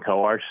Jackson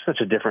Kohar.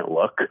 Such a different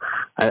look.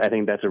 I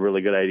think that's a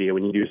really good idea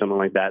when you do something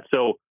like that.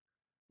 So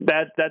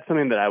that's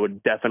something that I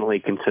would definitely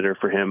consider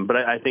for him. But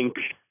I think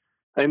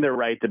they're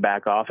right to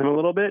back off him a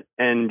little bit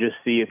and just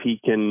see if he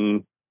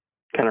can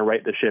kind of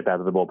right the ship out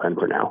of the bullpen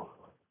for now.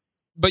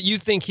 But you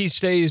think he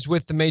stays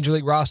with the Major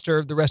League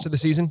roster the rest of the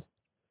season?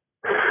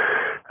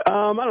 I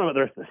don't know about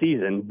the rest of the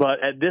season,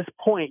 but at this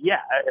point,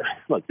 yeah.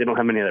 Look, they don't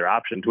have many other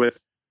options. With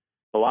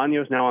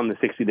Bolaños now on the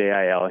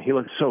 60-day IL, he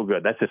looks so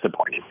good. That's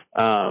disappointing.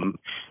 Kind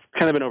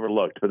of been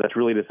overlooked, but that's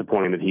really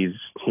disappointing that he's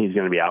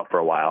going to be out for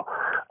a while.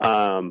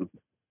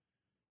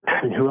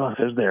 I mean, who else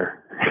is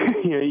there?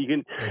 You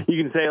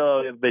can say,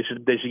 oh, they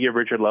should give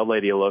Richard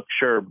Lovelady a look,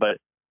 sure, but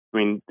I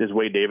mean, does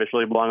Wade Davis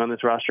really belong on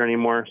this roster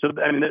anymore? So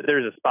I mean,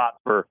 there's a spot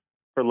for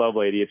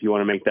Lovelady if you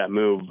want to make that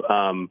move.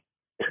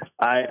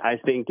 I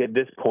think at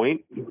this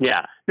point,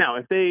 yeah. Now,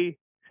 if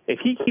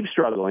he keeps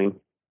struggling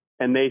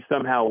and they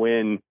somehow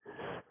win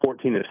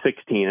 14 of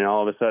 16, and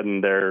all of a sudden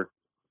they're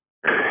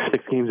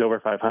 6 games over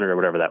 500 or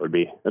whatever that would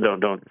be.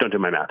 Don't do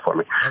my math for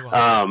me.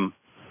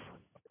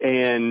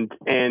 And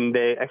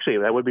they actually,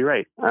 that would be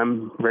right.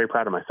 I'm very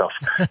proud of myself.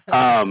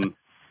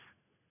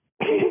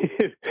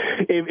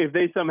 If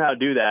they somehow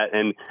do that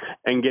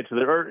and get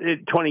to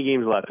 20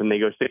 games left and they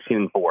go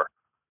 16-4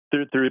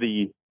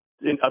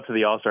 up to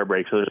the All-Star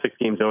break, so there's 6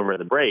 games over at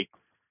the break,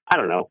 I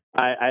don't know.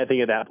 I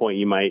think at that point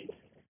you might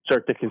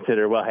start to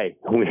consider, well, hey,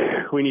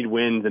 we need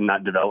wins and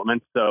not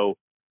development, so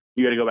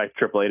you got to go back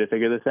to AAA to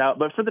figure this out.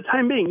 But for the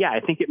time being, yeah, I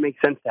think it makes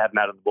sense to have him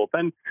out of the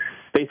bullpen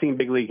facing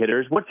big league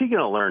hitters. What's he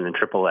going to learn in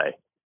AAA?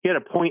 He had a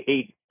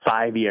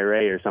 .85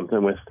 ERA or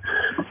something with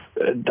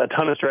a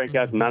ton of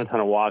strikeouts, not a ton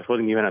of walks,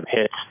 wasn't giving up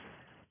hits.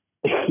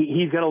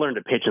 He's got to learn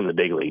to pitch in the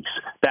big leagues.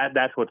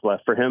 That's what's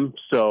left for him.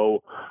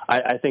 So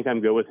I think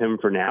I'm good with him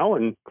for now.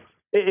 And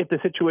if the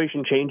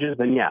situation changes,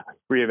 then yeah,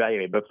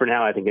 reevaluate. But for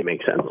now, I think it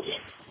makes sense.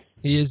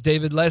 He is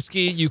David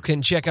Leske. You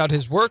can check out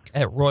his work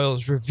at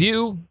Royals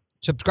Review.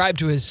 Subscribe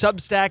to his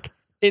Substack,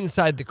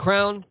 Inside the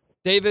Crown.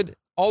 David,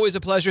 always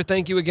a pleasure.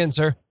 Thank you again,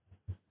 sir.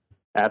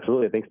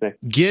 Absolutely. Thanks, Nick.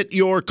 Get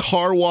your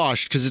car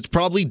washed because it's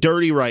probably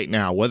dirty right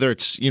now, whether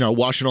it's,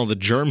 washing all the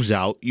germs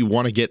out. You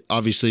want to get,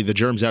 obviously, the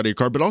germs out of your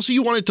car, but also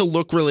you want it to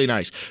look really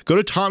nice. Go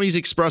to Tommy's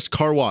Express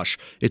Car Wash.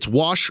 It's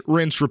wash,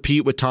 rinse,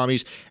 repeat with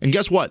Tommy's. And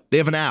guess what? They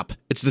have an app.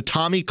 It's the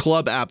Tommy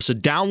Club app, so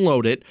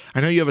download it.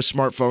 I know you have a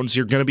smartphone, so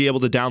you're going to be able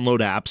to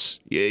download apps.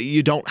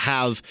 You don't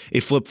have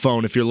a flip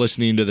phone if you're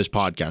listening to this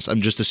podcast.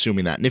 I'm just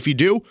assuming that. And if you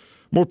do,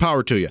 more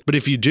power to you. But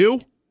if you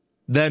do,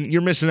 then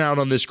you're missing out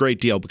on this great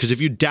deal, because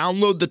if you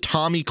download the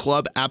Tommy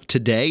Club app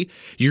today,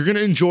 you're going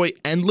to enjoy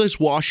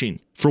endless washing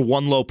for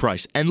one low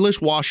price.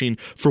 Endless washing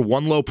for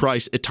one low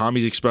price at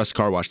Tommy's Express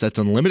Car Wash. That's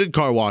unlimited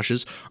car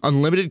washes,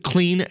 unlimited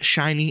clean,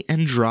 shiny,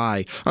 and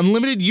dry,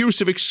 unlimited use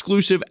of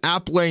exclusive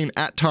app lane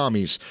at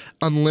Tommy's,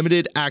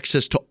 unlimited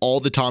access to all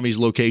the Tommy's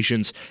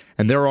locations,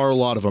 and there are a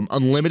lot of them,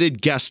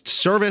 unlimited guest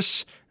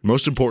service,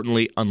 most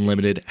importantly,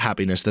 unlimited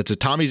happiness. That's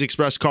at Tommy's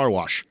Express Car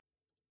Wash.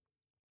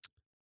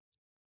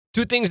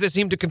 Two things that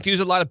seem to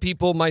confuse a lot of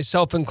people,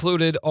 myself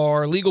included,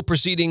 are legal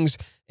proceedings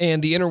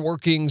and the inner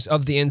workings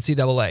of the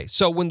NCAA.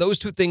 So when those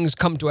two things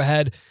come to a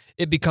head,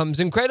 it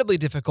becomes incredibly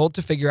difficult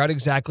to figure out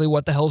exactly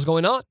what the hell's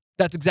going on.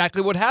 That's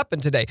exactly what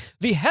happened today.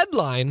 The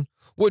headline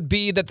would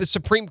be that the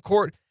Supreme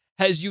Court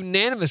has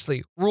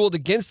unanimously ruled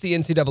against the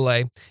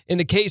NCAA in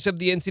the case of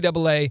the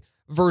NCAA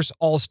versus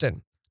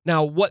Alston.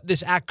 Now, what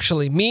this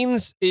actually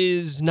means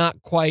is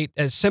not quite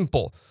as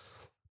simple.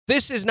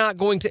 This is not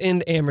going to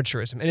end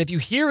amateurism. And if you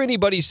hear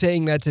anybody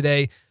saying that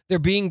today, they're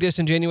being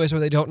disingenuous or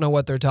they don't know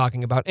what they're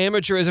talking about.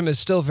 Amateurism is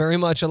still very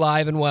much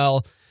alive and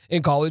well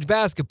in college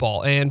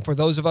basketball. And for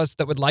those of us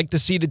that would like to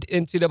see the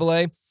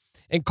NCAA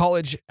and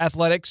college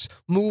athletics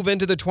move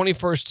into the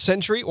 21st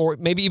century or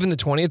maybe even the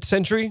 20th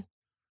century,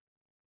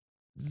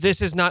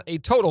 this is not a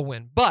total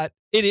win, but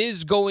it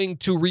is going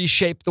to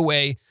reshape the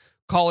way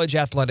college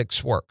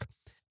athletics work.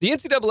 The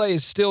NCAA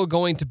is still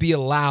going to be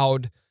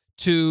allowed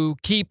to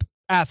keep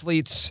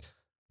athletes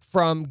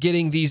from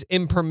getting these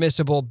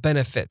impermissible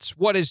benefits.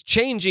 What is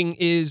changing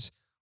is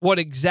what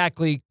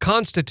exactly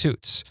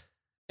constitutes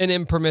an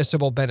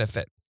impermissible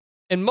benefit.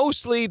 And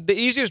mostly the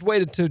easiest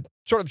way to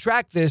sort of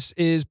track this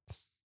is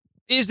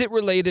it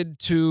related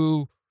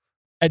to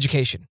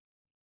education?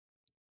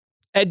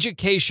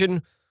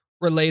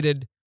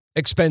 Education-related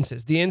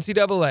expenses. The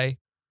NCAA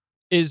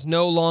is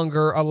no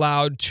longer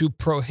allowed to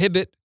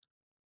prohibit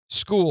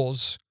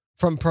schools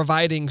from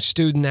providing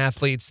student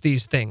athletes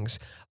these things: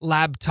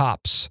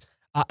 laptops,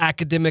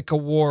 academic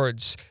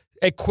awards,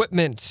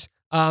 equipment,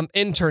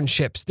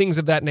 internships, things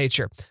of that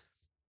nature.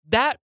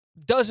 That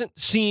doesn't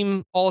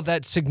seem all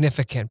that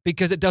significant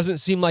because it doesn't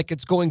seem like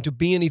it's going to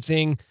be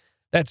anything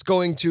that's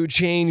going to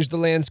change the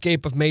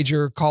landscape of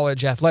major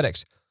college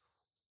athletics.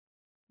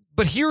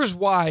 But here's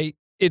why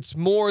it's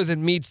more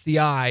than meets the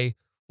eye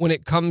when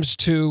it comes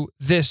to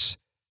this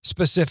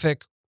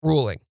specific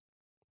ruling.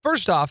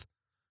 First off,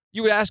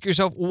 you would ask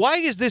yourself, why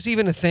is this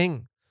even a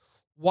thing?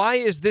 Why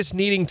is this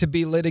needing to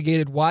be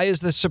litigated? Why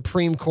is the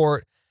Supreme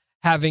Court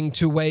having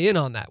to weigh in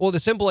on that? Well, the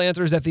simple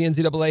answer is that the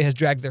NCAA has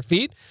dragged their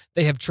feet.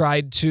 They have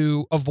tried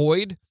to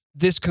avoid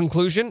this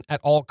conclusion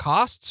at all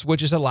costs,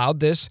 which has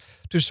allowed this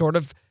to sort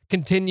of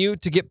continue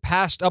to get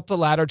passed up the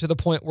ladder to the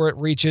point where it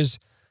reaches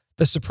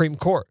the Supreme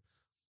Court.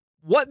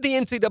 What the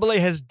NCAA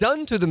has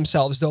done to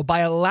themselves, though, by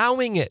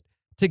allowing it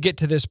to get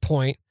to this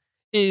point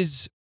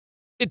is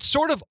it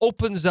sort of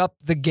opens up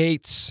the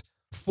gates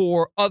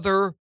for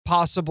other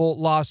possible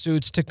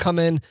lawsuits to come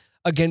in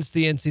against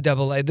the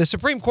NCAA. The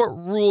Supreme Court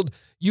ruled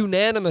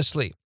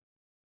unanimously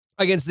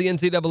against the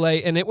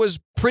NCAA, and it was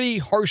pretty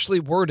harshly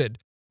worded.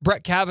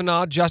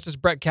 Justice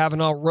Brett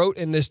Kavanaugh wrote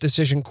in this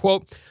decision,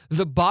 quote,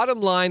 "The bottom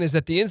line is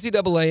that the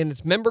NCAA and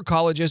its member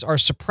colleges are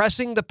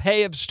suppressing the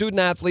pay of student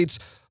athletes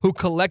who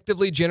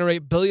collectively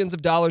generate billions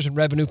of dollars in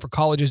revenue for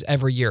colleges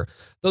every year.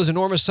 Those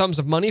enormous sums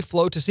of money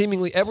flow to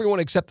seemingly everyone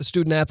except the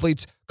student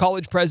athletes,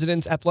 college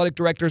presidents, athletic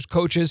directors,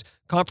 coaches,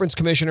 conference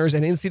commissioners,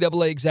 and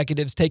NCAA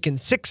executives taking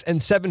 6- and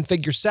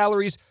 7-figure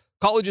salaries.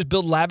 Colleges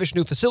build lavish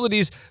new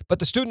facilities, but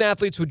the student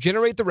athletes who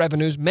generate the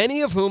revenues,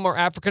 many of whom are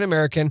African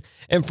American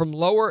and from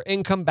lower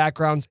income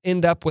backgrounds,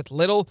 end up with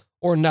little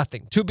or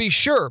nothing. To be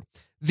sure,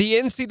 the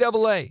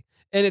NCAA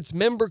and its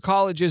member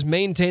colleges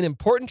maintain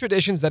important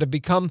traditions that have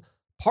become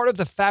part of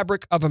the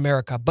fabric of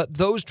America, but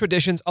those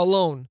traditions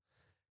alone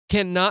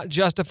cannot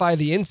justify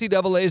the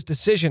NCAA's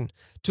decision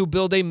to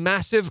build a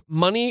massive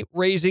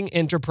money-raising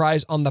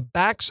enterprise on the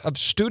backs of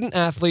student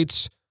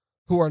athletes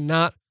who are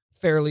not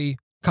fairly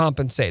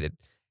compensated.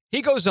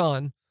 He goes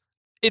on.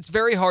 It's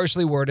very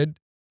harshly worded.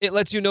 It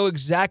lets you know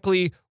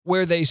exactly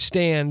where they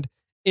stand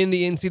in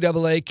the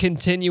NCAA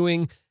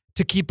continuing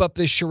to keep up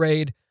this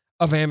charade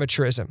of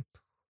amateurism.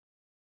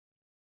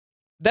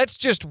 That's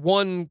just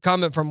one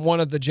comment from one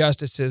of the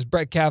justices,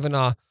 Brett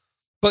Kavanaugh.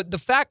 But the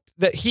fact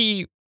that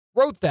he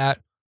wrote that,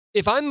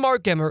 if I'm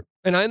Mark Emmert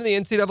and I'm the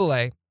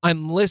NCAA,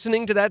 I'm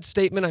listening to that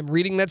statement, I'm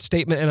reading that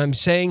statement, and I'm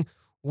saying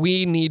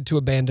we need to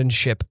abandon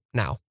ship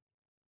now.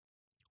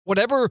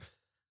 Whatever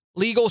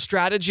legal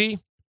strategy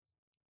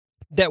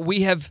that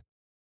we have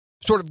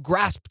sort of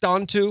grasped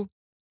onto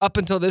up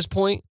until this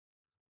point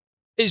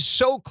is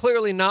so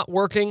clearly not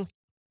working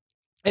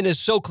and is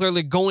so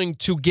clearly going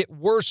to get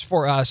worse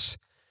for us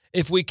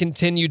if we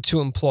continue to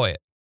employ it.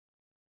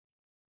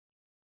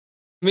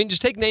 I mean,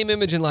 just take name,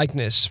 image, and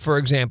likeness, for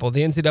example.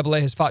 The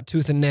NCAA has fought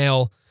tooth and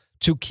nail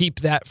to keep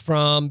that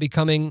from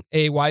becoming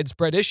a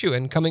widespread issue.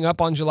 And coming up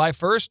on July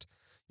 1st,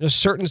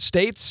 certain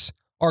states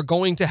are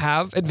going to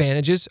have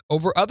advantages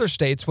over other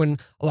states when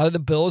a lot of the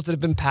bills that have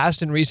been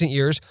passed in recent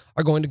years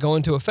are going to go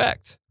into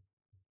effect.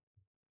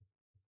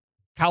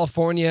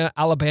 California,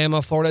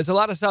 Alabama, Florida. It's a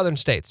lot of southern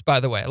states, by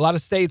the way. A lot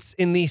of states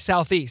in the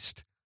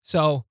southeast.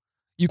 So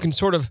you can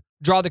sort of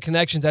draw the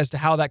connections as to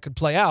how that could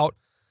play out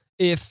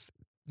if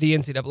the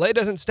NCAA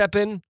doesn't step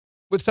in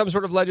with some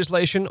sort of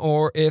legislation,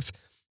 or if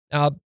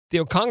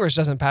Congress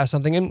doesn't pass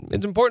something. And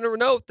it's important to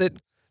note that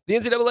the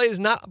NCAA is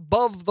not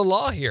above the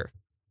law here.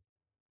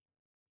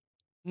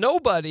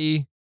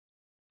 Nobody,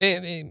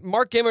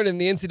 Mark Emmert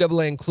and the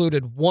NCAA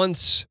included,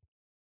 wants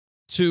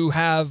to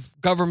have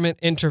government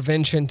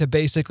intervention to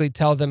basically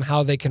tell them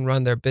how they can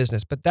run their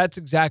business. But that's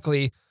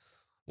exactly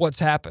what's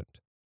happened.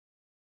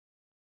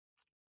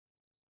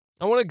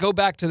 I want to go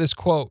back to this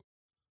quote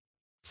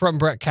from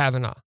Brett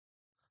Kavanaugh.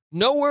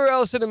 Nowhere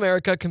else in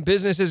America can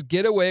businesses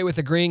get away with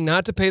agreeing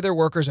not to pay their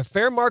workers a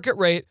fair market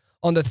rate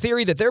on the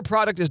theory that their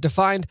product is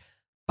defined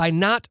by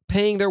not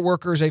paying their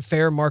workers a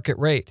fair market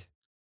rate.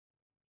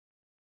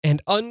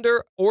 And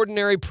under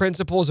ordinary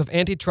principles of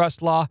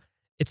antitrust law,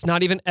 it's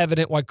not even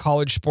evident why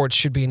college sports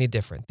should be any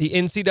different. The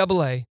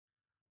NCAA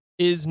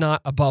is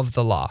not above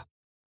the law.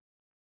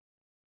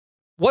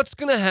 What's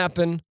going to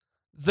happen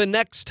the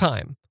next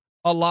time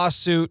a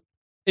lawsuit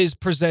is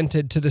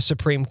presented to the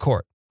Supreme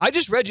Court? I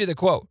just read you the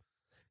quote.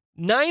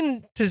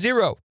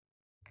 9-0.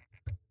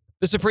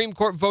 The Supreme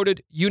Court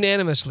voted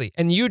unanimously.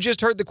 And you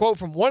just heard the quote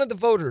from one of the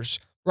voters,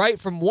 right?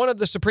 From one of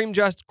the Supreme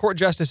Court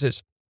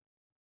justices.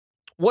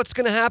 What's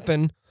going to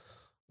happen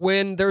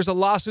when there's a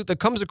lawsuit that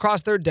comes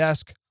across their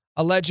desk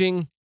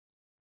alleging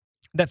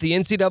that the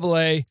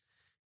NCAA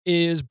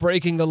is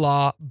breaking the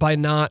law by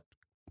not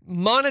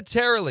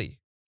monetarily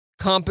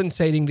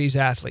compensating these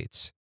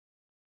athletes?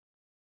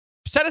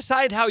 Set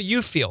aside how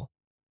you feel.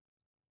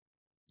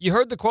 You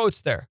heard the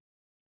quotes there.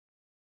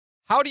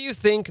 How do you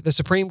think the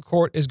Supreme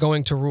Court is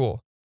going to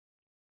rule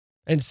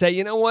and say,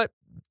 you know what?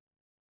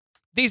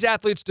 These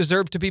athletes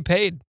deserve to be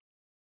paid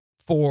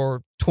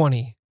for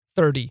 20,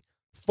 30,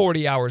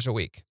 40 hours a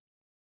week.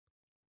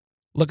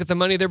 Look at the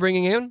money they're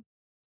bringing in.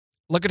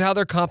 Look at how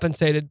they're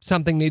compensated.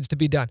 Something needs to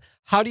be done.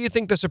 How do you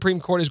think the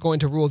Supreme Court is going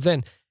to rule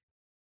then?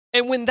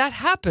 And when that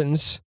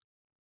happens,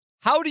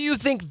 how do you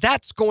think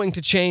that's going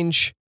to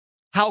change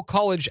how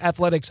college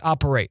athletics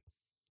operate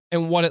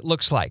and what it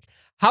looks like?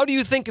 How do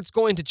you think it's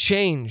going to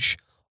change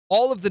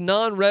all of the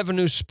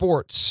non-revenue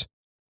sports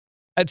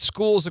at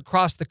schools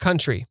across the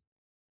country?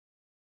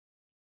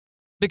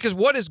 Because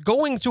what is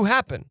going to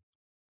happen,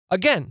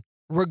 again,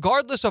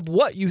 regardless of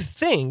what you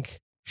think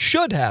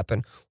should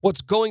happen,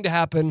 what's going to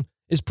happen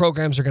is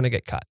programs are going to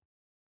get cut.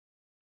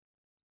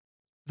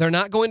 They're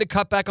not going to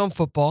cut back on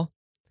football.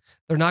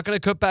 They're not going to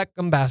cut back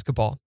on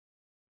basketball,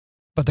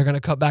 but they're going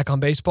to cut back on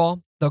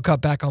baseball. They'll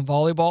cut back on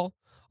volleyball,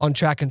 on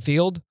track and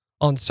field,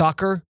 on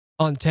soccer,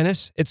 on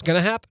tennis. It's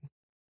going to happen.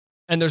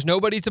 And there's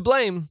nobody to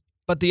blame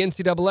but the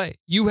NCAA.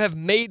 You have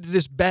made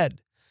this bed.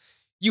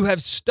 You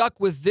have stuck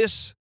with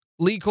this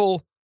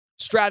legal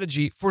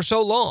strategy for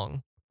so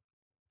long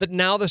that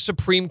now the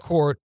Supreme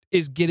Court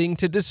is getting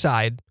to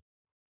decide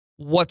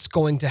what's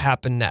going to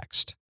happen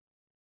next.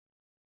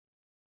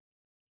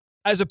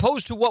 As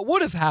opposed to what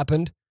would have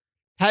happened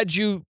had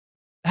you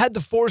had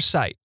the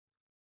foresight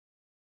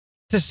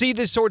to see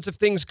these sorts of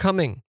things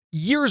coming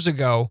years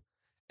ago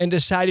and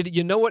decided,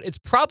 you know what, it's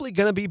probably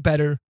going to be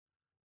better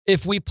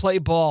if we play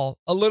ball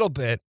a little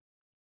bit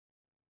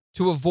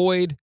to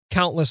avoid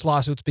countless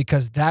lawsuits,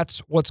 because that's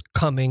what's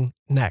coming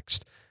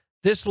next.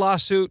 This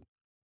lawsuit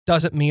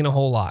doesn't mean a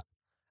whole lot.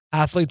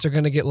 Athletes are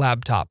going to get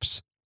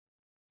laptops.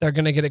 They're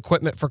going to get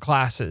equipment for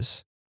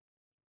classes.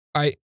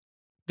 All right.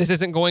 This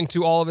isn't going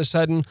to all of a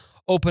sudden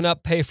open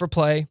up pay for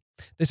play.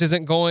 This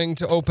isn't going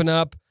to open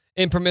up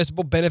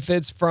impermissible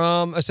benefits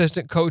from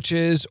assistant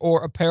coaches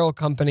or apparel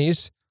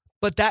companies,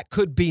 but that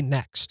could be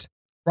next,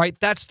 right?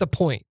 That's the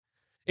point.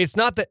 It's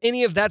not that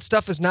any of that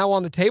stuff is now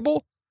on the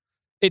table.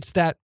 It's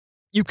that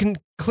you can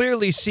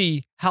clearly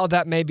see how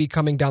that may be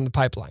coming down the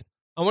pipeline.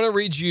 I want to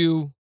read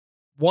you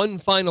one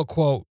final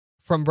quote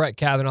from Brett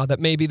Kavanaugh that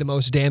may be the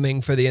most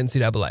damning for the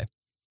NCAA.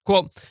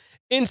 Quote,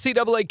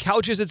 NCAA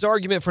couches its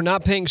argument for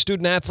not paying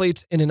student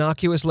athletes in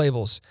innocuous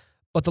labels,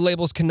 but the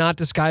labels cannot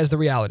disguise the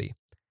reality.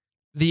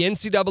 The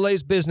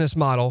NCAA's business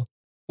model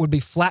would be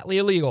flatly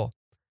illegal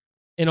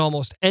in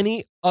almost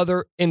any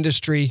other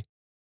industry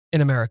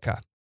in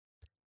America.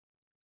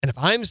 And if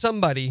I'm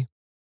somebody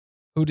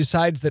who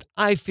decides that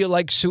I feel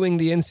like suing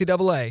the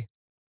NCAA,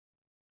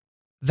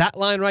 that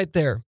line right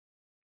there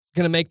is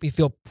going to make me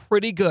feel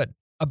pretty good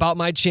about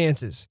my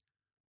chances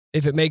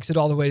if it makes it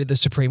all the way to the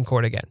Supreme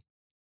Court again.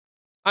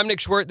 I'm Nick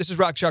Schwerdt. This is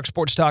Rock Chalk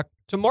Sports Talk.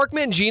 So Mark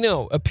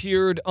Mangino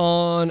appeared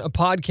on a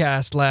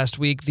podcast last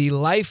week, the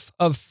Life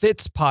of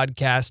Fitz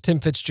podcast. Tim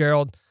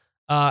Fitzgerald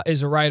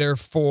is a writer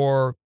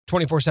for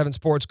 24/7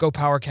 Sports,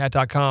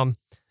 GoPowerCat.com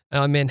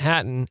in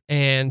Manhattan,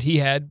 and he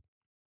had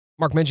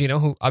Mark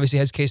Mangino, who obviously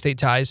has K-State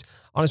ties,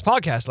 on his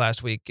podcast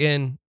last week.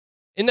 And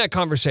in that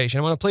conversation,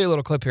 I want to play a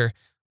little clip here.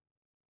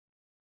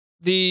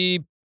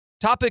 The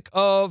topic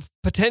of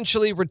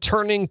potentially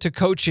returning to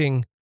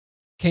coaching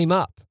came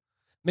up.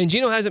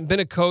 Mangino hasn't been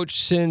a coach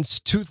since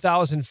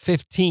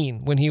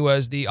 2015 when he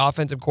was the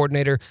offensive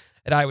coordinator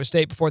at Iowa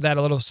State. Before that,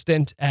 a little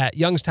stint at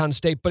Youngstown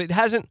State, but it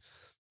hasn't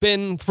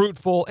been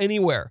fruitful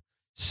anywhere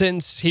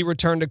since he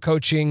returned to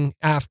coaching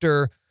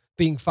after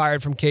being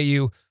fired from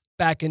KU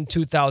back in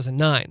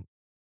 2009.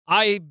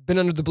 I've been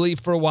under the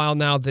belief for a while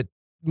now that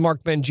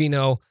Mark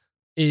Mangino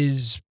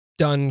is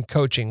done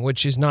coaching,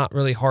 which is not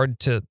really hard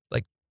to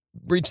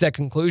reach that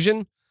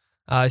conclusion.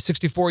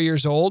 64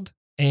 years old,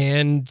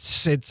 and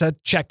it's a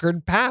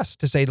checkered past,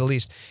 to say the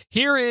least.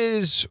 Here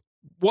is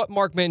what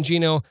Mark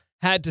Mangino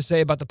had to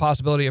say about the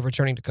possibility of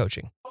returning to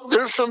coaching.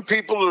 There's some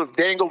people who have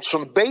dangled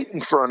some bait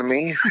in front of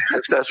me,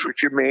 if that's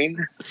what you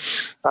mean.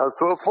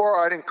 So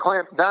far, I didn't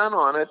clamp down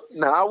on it.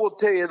 Now, I will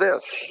tell you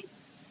this.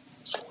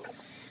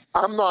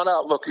 I'm not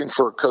out looking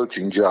for a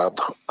coaching job.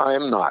 I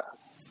am not.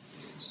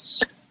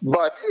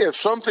 But if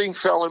something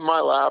fell in my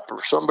lap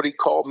or somebody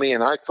called me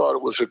and I thought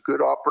it was a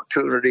good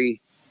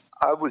opportunity,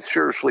 I would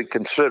seriously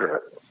consider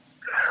it.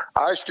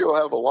 I still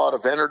have a lot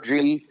of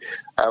energy.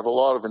 I have a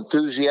lot of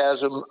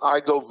enthusiasm. I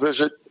go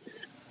visit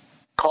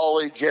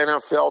college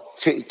NFL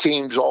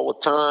teams all the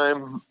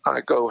time.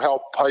 I go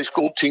help high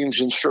school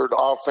teams insert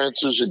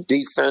offenses and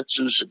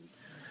defenses and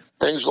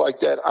things like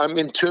that. I'm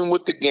in tune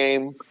with the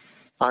game.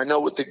 I know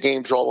what the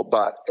game's all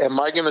about. Am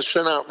I going to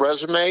send out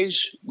resumes?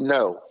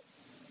 No.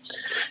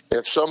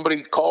 If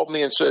somebody called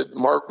me and said,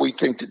 Mark, we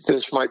think that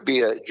this might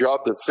be a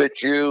job that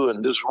fits you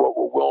and this is what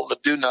we're willing to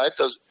do. Now,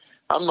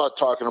 I'm not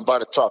talking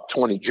about a top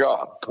 20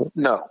 job.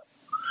 No.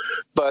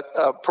 But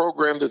a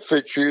program that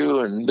fits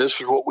you and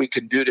this is what we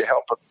can do to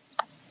help it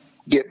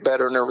get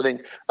better and everything,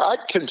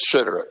 I'd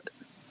consider it.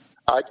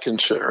 I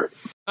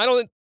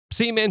don't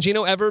see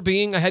Mangino ever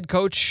being a head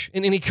coach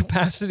in any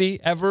capacity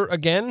ever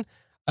again,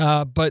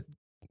 but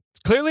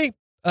clearly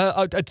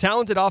a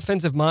talented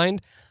offensive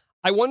mind.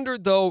 I wonder,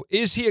 though,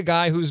 is he a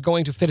guy who's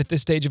going to fit at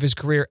this stage of his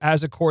career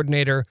as a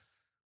coordinator?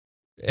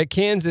 At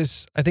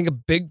Kansas, I think a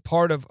big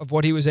part of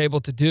what he was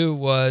able to do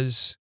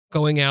was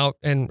going out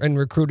and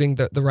recruiting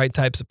the right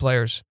types of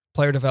players,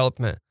 player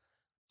development.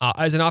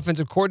 As an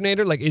offensive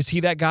coordinator, is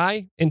he that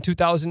guy in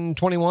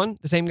 2021?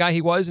 The same guy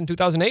he was in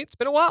 2008? It's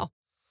been a while,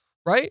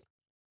 right?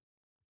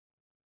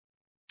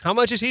 How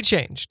much has he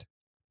changed?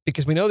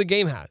 Because we know the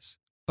game has.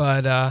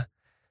 But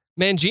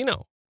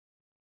Mangino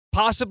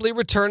possibly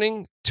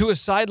returning to a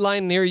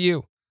sideline near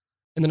you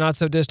in the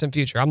not-so-distant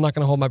future. I'm not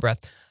going to hold my breath.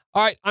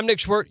 All right, I'm Nick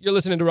Schwerdt. You're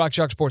listening to Rock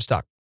Chalk Sports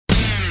Talk.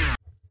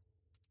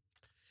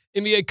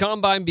 NBA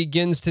Combine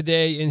begins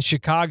today in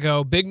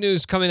Chicago. Big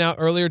news coming out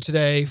earlier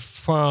today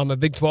from a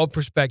Big 12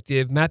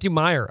 perspective. Matthew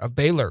Mayer of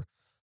Baylor,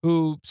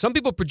 who some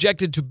people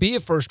projected to be a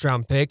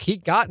first-round pick. He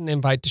got an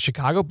invite to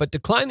Chicago, but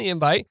declined the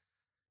invite.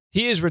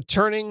 He is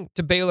returning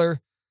to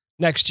Baylor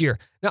next year.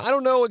 Now, I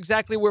don't know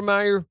exactly where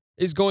Mayer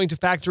is going to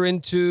factor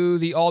into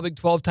the all Big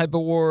 12 type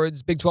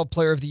awards, Big 12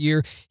 Player of the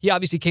Year. He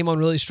obviously came on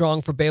really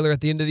strong for Baylor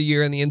at the end of the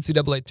year in the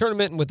NCAA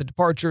tournament, and with the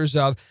departures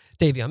of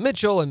Davion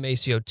Mitchell and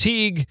Maceo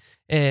Teague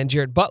and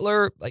Jared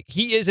Butler,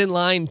 he is in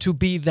line to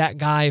be that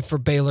guy for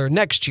Baylor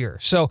next year.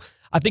 So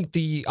I think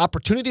the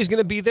opportunity is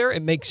going to be there.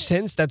 It makes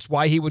sense. That's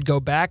why he would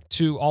go back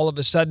to all of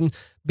a sudden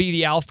be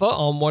the alpha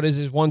on what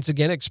is once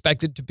again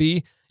expected to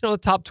be a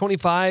top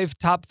 25,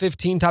 top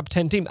 15, top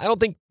 10 team. I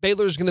don't think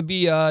Baylor is going to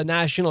be a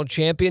national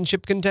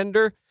championship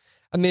contender.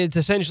 I mean, it's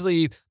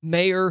essentially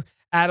Mayer,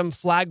 Adam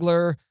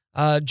Flagler,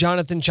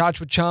 Jonathan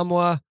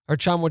Chachwa.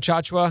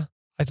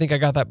 I think I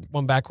got that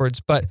one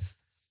backwards. But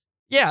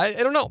yeah,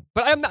 I don't know.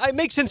 But it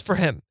makes sense for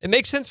him. It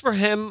makes sense for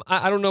him.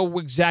 I don't know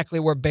exactly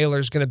where Baylor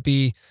is going to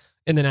be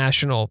in the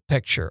national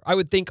picture. I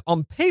would think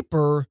on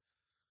paper,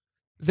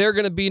 they're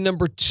going to be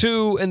number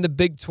 2 in the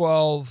Big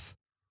 12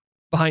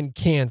 behind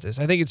Kansas.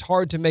 I think it's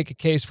hard to make a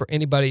case for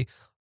anybody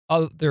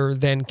other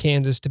than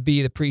Kansas to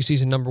be the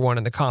preseason number 1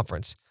 in the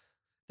conference.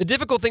 The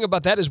difficult thing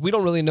about that is we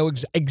don't really know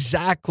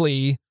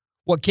exactly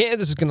what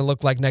Kansas is going to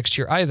look like next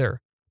year either,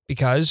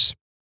 because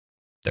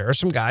there are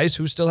some guys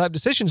who still have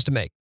decisions to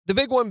make. The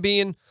big one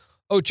being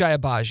Ochai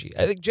Agbaji.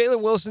 I think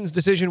Jalen Wilson's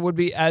decision would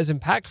be as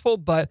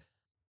impactful, but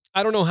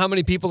I don't know how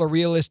many people are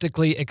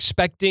realistically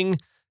expecting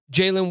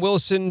Jalen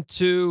Wilson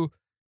to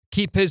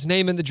keep his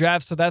name in the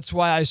draft, so that's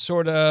why I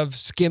sort of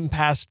skim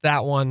past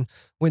that one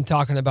when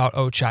talking about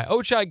Ochai.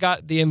 Ochai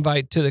got the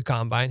invite to the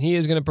Combine. He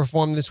is going to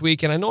perform this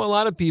week, and I know a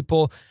lot of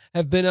people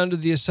have been under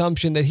the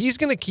assumption that he's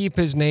going to keep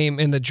his name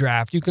in the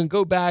draft. You can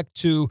go back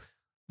to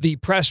the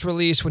press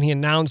release when he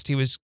announced he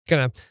was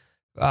going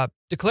to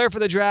declare for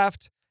the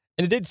draft,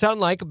 and it did sound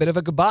like a bit of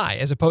a goodbye,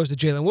 as opposed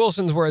to Jalen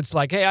Wilson's, where it's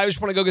like, hey, I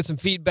just want to go get some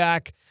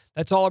feedback.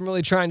 That's all I'm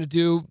really trying to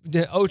do.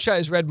 Ochai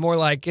is read more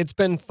like, it's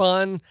been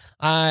fun.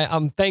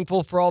 I'm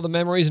thankful for all the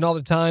memories and all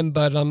the time,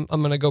 but I'm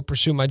going to go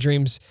pursue my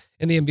dreams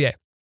in the NBA.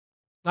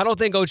 I don't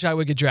think Ochai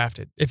would get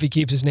drafted if he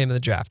keeps his name in the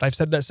draft. I've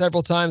said that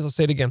several times. I'll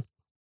say it again.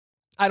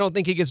 I don't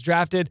think he gets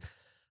drafted.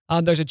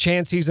 There's a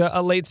chance he's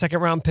a late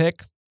second-round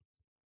pick.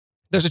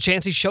 There's a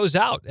chance he shows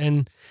out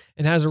and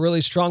has a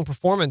really strong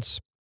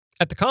performance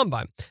at the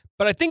Combine.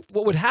 But I think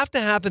what would have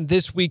to happen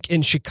this week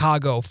in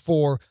Chicago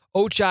for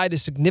Ochai to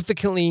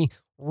significantly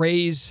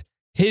raise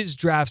his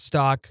draft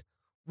stock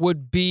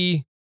would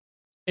be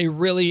a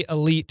really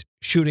elite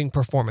shooting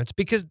performance,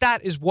 because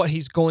that is what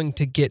he's going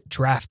to get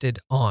drafted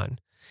on,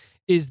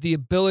 is the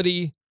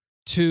ability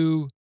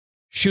to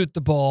shoot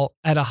the ball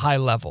at a high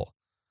level.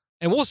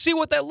 And we'll see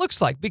what that looks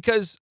like,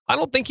 because I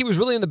don't think he was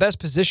really in the best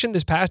position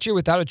this past year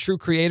without a true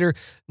creator,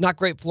 not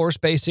great floor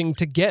spacing,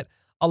 to get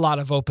a lot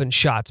of open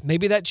shots.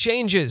 Maybe that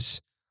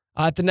changes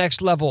at the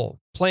next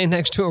level, playing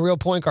next to a real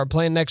point guard,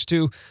 playing next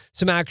to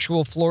some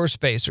actual floor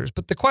spacers.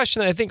 But the question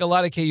that I think a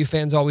lot of KU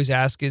fans always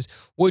ask is,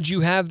 would you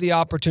have the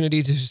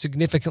opportunity to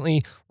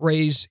significantly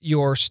raise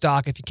your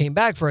stock if you came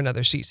back for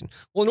another season?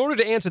 Well, in order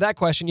to answer that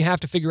question, you have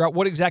to figure out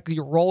what exactly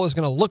your role is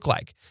going to look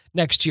like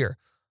next year.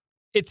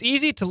 It's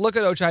easy to look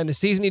at Ochai in the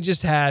season he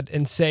just had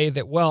and say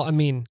that, well, I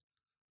mean,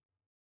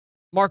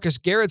 Marcus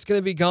Garrett's going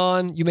to be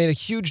gone. You made a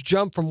huge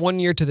jump from one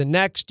year to the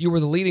next. You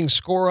were the leading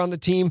scorer on the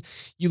team.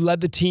 You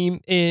led the team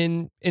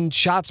in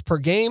shots per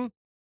game.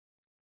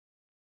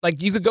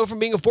 Like, you could go from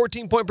being a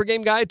 14-point per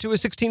game guy to a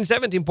 16,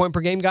 17-point per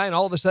game guy, and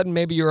all of a sudden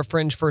maybe you're a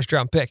fringe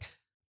first-round pick.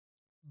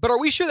 But are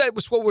we sure that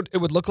was what it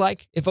would look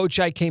like if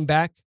Ochai came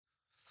back?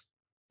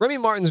 Remy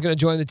Martin's going to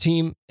join the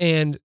team,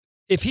 and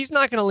if he's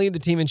not going to lead the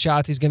team in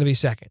shots, he's going to be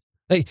second.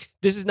 Like,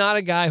 this is not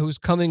a guy who's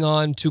coming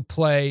on to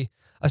play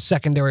a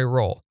secondary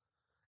role.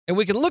 And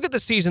we can look at the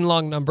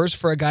season-long numbers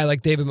for a guy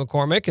like David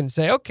McCormick and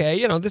say,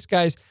 okay, this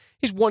guy's,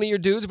 he's one of your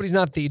dudes, but he's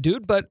not the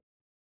dude. But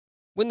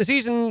when the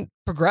season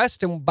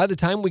progressed and by the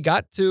time we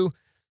got to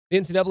the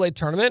NCAA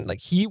tournament, like,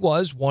 he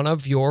was one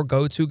of your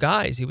go-to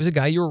guys. He was a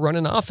guy you were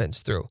running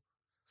offense through.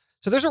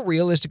 So there's a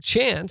realistic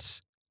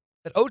chance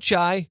that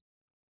Ochai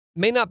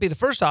may not be the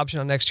first option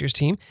on next year's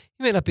team.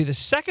 He may not be the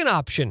second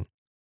option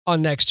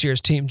on next year's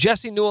team.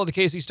 Jesse Newell of the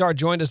KC Star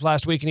joined us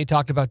last week, and he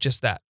talked about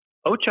just that.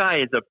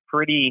 Ochai is a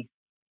pretty...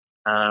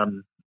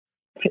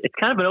 it's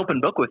kind of an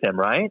open book with him,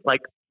 right?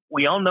 Like,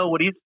 we all know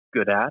what he's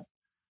good at,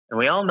 and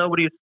we all know what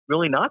he's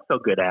really not so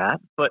good at.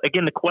 But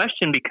again, the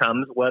question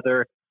becomes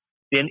whether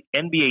the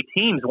NBA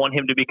teams want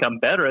him to become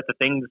better at the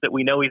things that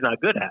we know he's not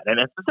good at. And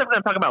specifically,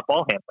 I'm talking about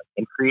ball handling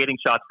and creating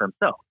shots for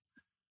himself.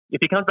 If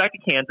he comes back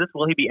to Kansas,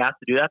 will he be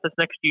asked to do that this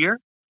next year?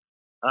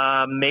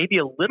 Maybe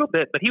a little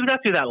bit, but he was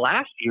asked to do that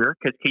last year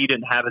because he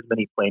didn't have as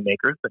many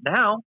playmakers. But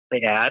now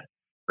they add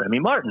Remy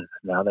Martin.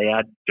 Now they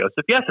add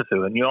Joseph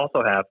Yesufu, and you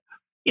also have,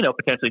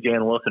 potentially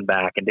Jalen Wilson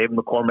back and David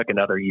McCormick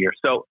another year.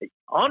 So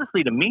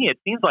honestly, to me, it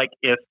seems like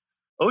if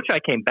Ochai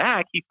came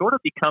back, he sort of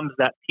becomes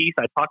that piece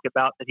I talked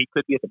about that he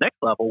could be at the next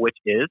level, which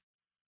is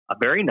a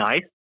very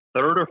nice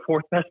third or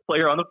fourth best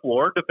player on the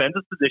floor, defends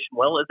his position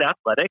well, is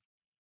athletic,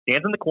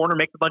 stands in the corner,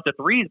 makes a bunch of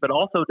threes, but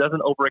also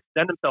doesn't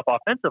overextend himself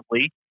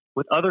offensively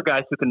with other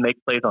guys who can make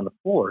plays on the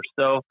floor.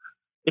 So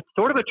it's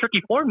sort of a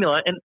tricky formula.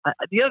 And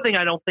the other thing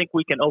I don't think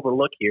we can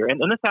overlook here, and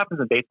this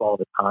happens in baseball all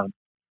the time,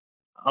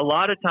 a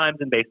lot of times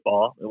in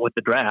baseball with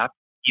the draft,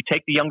 you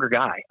take the younger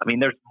guy. I mean,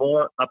 there's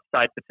more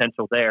upside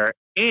potential there.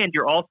 And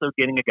you're also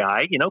getting a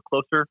guy,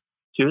 closer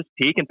to his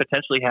peak and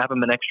potentially have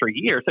him an extra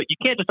year. So you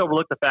can't just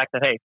overlook the fact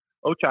that, hey,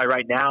 Ochai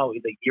right now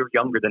is a year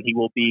younger than he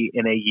will be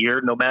in a year,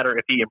 no matter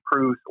if he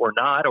improves or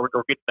not, or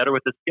gets better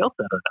with his skill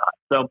set or not.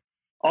 So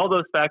all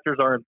those factors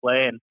are in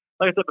play. And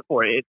like I said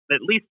before, it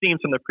at least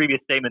seems from the previous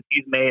statements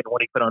he's made and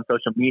what he put on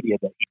social media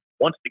that he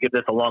wants to give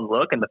this a long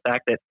look. And the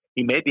fact that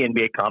he made the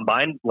NBA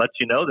Combine lets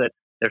you know that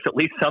there's at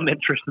least some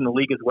interest in the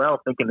league as well,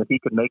 thinking that he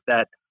could make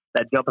that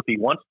jump if he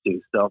wants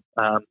to. So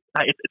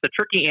it's a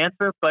tricky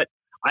answer, but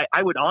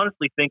I would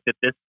honestly think that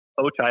this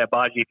Ochai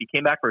Agbaji, if he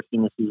came back for a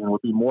senior season,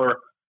 would be more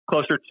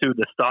closer to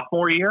the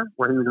sophomore year,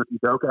 where he was with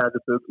Udoka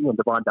Azubuike and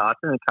Devon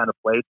Dotson and kind of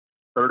played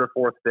third or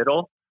fourth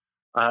fiddle.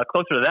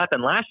 closer to that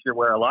than last year,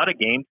 where a lot of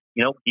games,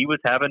 he was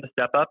having to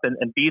step up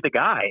and be the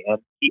guy. And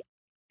he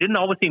didn't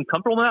always seem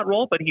comfortable in that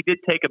role, but he did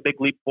take a big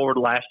leap forward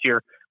last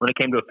year when it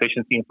came to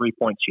efficiency and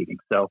three-point shooting.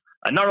 So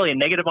not really a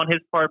negative on his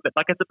part, but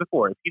like I said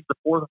before, if he's the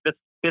fourth or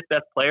fifth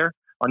best player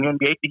on the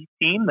NBA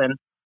team, then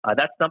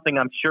that's something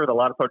I'm sure that a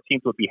lot of pro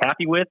teams would be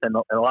happy with, and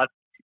a lot of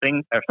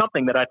things, or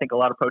something that I think a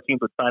lot of pro teams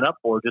would sign up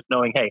for, just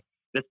knowing, hey,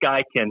 this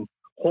guy can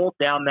hold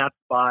down that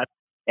spot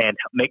and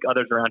make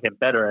others around him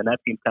better. And that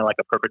seems kind of like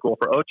a perfect role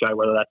for Ochai,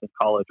 whether that's in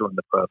college or in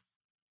the pros.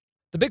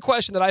 The big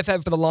question that I've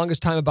had for the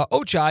longest time about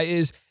Ochai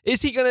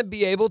is he going to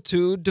be able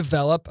to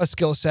develop a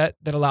skill set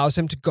that allows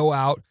him to go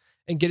out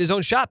and get his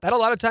own shot? That a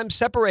lot of times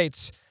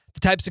separates the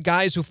types of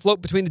guys who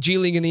float between the G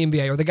League and the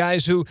NBA, or the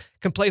guys who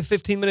can play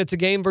 15 minutes a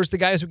game versus the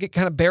guys who get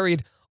kind of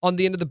buried on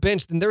the end of the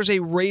bench. Then there's a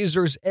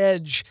razor's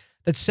edge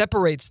that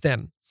separates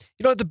them.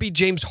 You don't have to be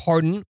James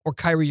Harden or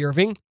Kyrie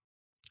Irving,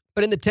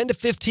 but in the 10 to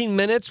 15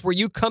 minutes where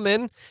you come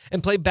in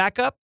and play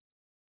backup,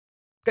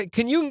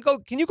 can you go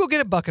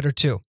get a bucket or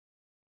two?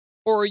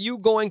 Or are you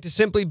going to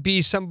simply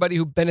be somebody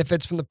who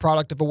benefits from the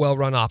product of a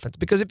well-run offense?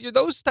 Because if you're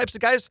those types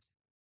of guys,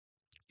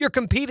 you're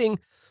competing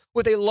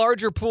with a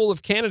larger pool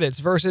of candidates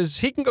versus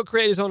he can go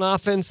create his own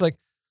offense. Like,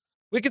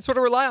 we can sort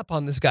of rely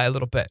upon this guy a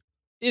little bit.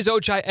 Is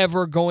Ochai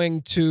ever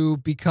going to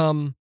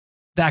become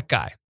that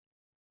guy?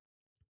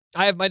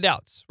 I have my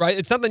doubts, right?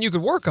 It's something you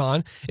could work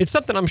on. It's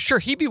something I'm sure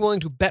he'd be willing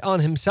to bet on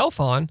himself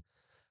on,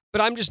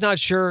 but I'm just not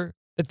sure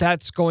that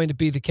that's going to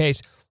be the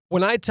case.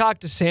 When I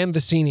talked to Sam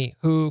Vecini,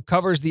 who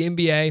covers the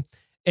NBA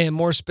and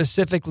more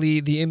specifically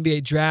the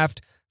NBA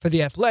draft for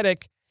The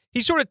Athletic,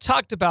 he sort of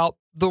talked about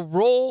the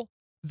role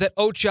that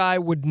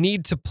Ochai would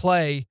need to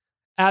play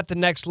at the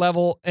next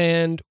level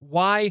and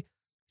why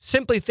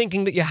simply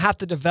thinking that you have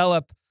to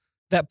develop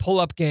that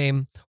pull-up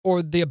game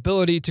or the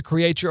ability to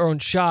create your own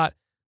shot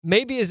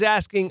maybe is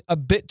asking a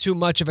bit too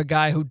much of a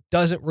guy who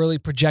doesn't really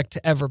project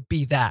to ever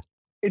be that.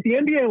 At the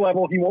NBA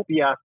level, he won't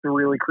be asked to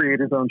really create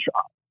his own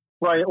shot.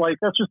 Right, like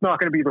that's just not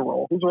going to be the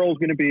role. His role is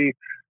going to be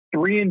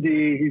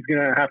 3-and-D. He's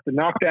going to have to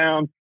knock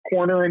down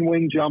corner and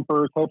wing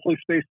jumpers, hopefully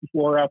space the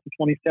floor out to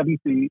 27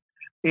 feet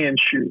and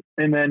shoot,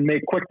 and then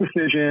make quick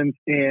decisions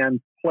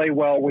and play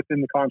well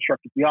within the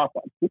construct of the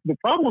offense. The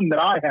problem that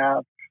I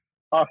have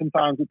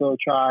oftentimes with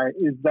Ochai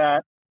is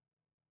that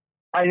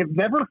I have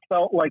never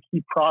felt like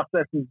he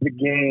processes the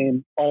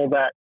game all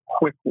that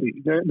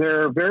quickly.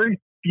 There are very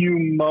few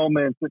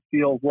moments, it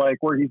feels like,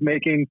 where he's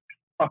making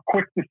a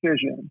quick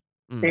decision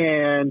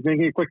and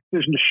making a quick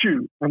decision to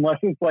shoot, unless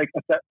it's like a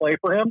set play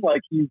for him.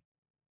 Like he'll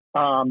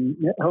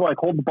like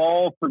hold the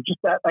ball for just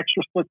that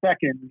extra split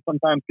second and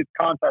sometimes gets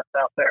contests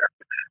out there.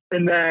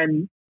 And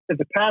then as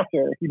a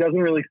passer, he doesn't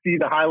really see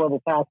the high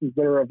level passes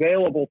that are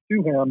available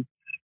to him.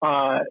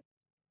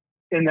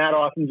 And that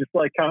often just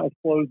like kind of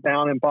slows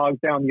down and bogs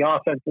down the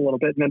offense a little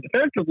bit. And then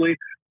defensively,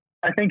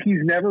 I think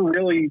he's never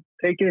really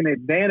taken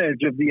advantage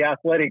of the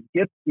athletic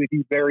gifts that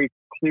he very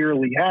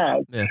clearly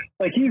has. Yeah.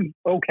 Like he's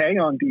okay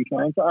on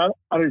defense.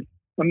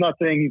 I'm not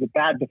saying he's a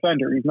bad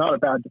defender. He's not a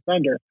bad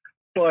defender,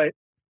 but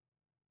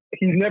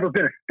he's never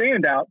been a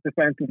standout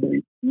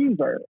defensively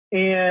either.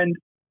 And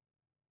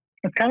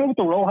it's kind of what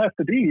the role has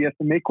to be. He has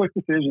to make quick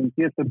decisions.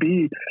 He has to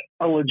be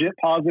a legit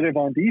positive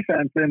on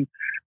defense. And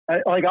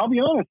I'll be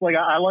honest,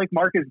 I like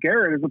Marcus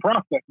Garrett as a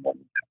prospect. Like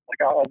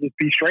I'll just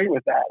be straight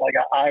with that. Like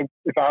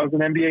if I was an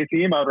NBA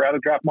team, I'd rather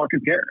draft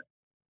Marcus Garrett.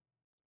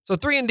 So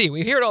 3-and-D,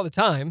 we hear it all the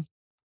time.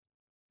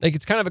 Like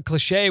it's kind of a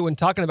cliche when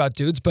talking about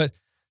dudes, but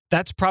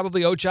that's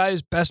probably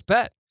Ochai's best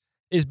bet,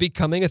 is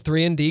becoming a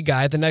 3-and-D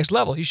guy at the next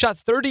level. He shot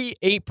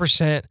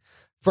 38%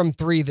 from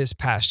three this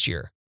past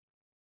year.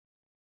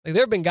 Like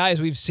there have been guys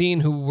we've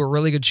seen who were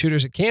really good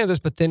shooters at Kansas,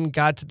 but then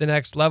got to the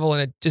next level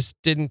and it just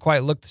didn't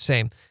quite look the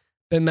same.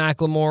 Ben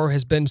McLemore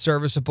has been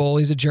serviceable.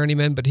 He's a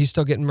journeyman, but he's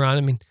still getting run.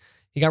 I mean,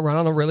 he got run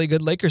on a really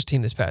good Lakers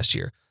team this past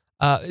year.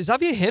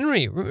 Xavier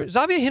Henry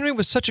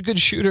was such a good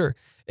shooter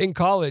in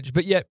college,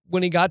 but yet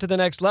when he got to the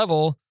next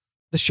level,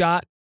 the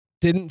shot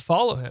didn't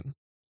follow him.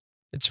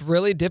 It's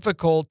really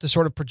difficult to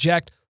sort of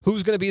project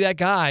who's going to be that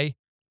guy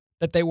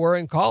that they were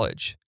in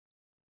college.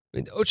 I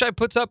mean, Ochai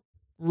puts up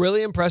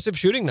really impressive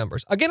shooting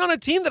numbers. Again, on a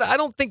team that I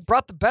don't think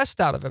brought the best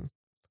out of him.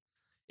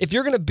 If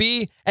you're going to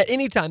be at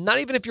any time, not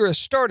even if you're a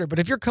starter, but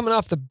if you're coming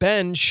off the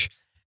bench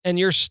and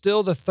you're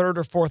still the third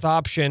or fourth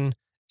option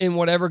in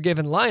whatever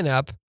given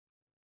lineup,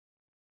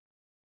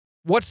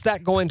 what's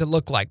that going to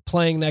look like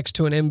playing next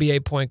to an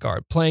NBA point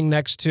guard, playing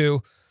next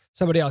to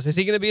somebody else? Is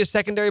he going to be a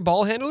secondary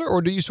ball handler,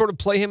 or do you sort of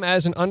play him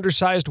as an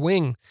undersized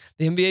wing?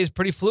 The NBA is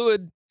pretty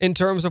fluid in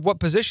terms of what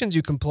positions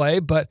you can play,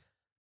 but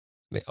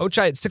I mean,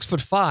 Ochai at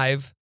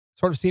 6'5"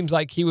 sort of seems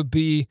like he would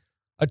be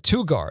a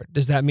two guard.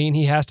 Does that mean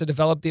he has to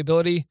develop the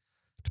ability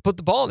to put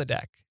the ball on the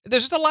deck?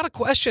 There's just a lot of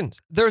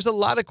questions. There's a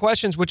lot of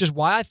questions, which is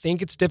why I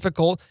think it's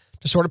difficult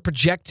to sort of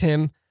project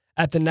him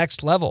at the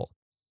next level.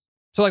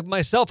 So like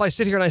myself, I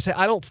sit here and I say,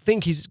 I don't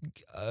think he's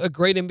a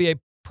great NBA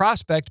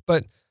prospect,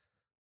 but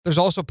there's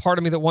also part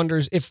of me that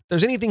wonders if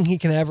there's anything he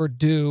can ever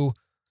do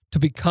to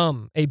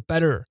become a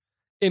better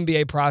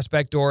NBA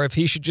prospect, or if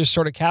he should just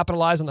sort of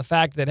capitalize on the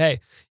fact that, hey,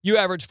 you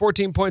average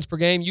 14 points per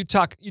game. You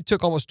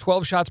took almost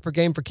 12 shots per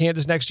game for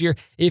Kansas next year.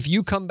 If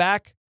you come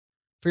back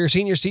for your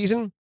senior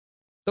season,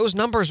 those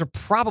numbers are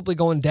probably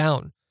going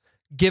down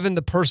given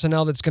the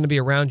personnel that's going to be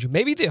around you.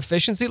 Maybe the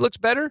efficiency looks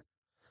better.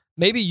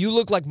 Maybe you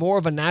look like more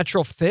of a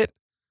natural fit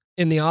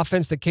in the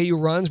offense that KU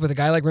runs with a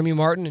guy like Remy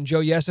Martin and Joe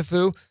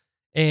Yesufu,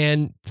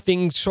 and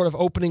things sort of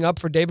opening up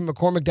for David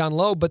McCormick down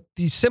low. But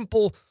the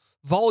simple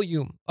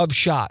volume of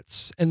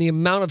shots and the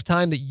amount of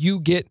time that you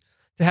get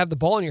to have the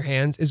ball in your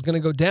hands is going to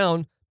go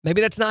down.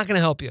 Maybe that's not going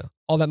to help you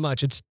all that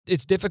much.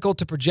 It's difficult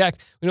to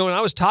project. You know, when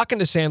I was talking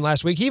to Sam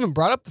last week, he even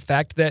brought up the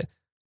fact that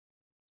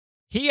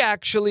he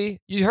actually,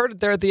 you heard it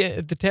there at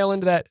the tail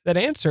end of that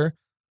answer,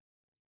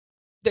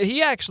 that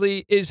he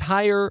actually is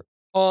higher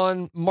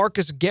on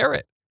Marcus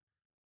Garrett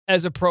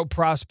as a pro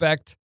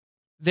prospect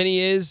than he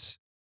is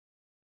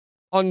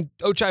on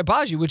Ochai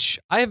Agbaji, which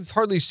I have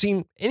hardly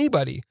seen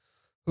anybody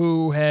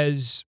who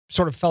has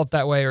sort of felt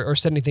that way or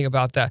said anything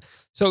about that.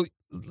 So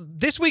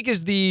this week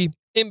is the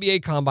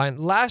NBA Combine.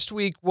 Last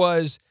week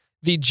was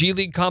the G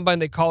League Combine.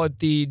 They call it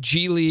the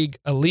G League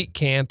Elite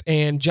Camp.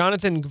 And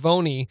Jonathan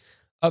Givony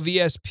of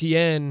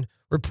ESPN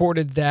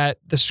reported that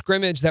the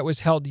scrimmage that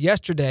was held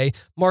yesterday,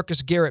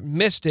 Marcus Garrett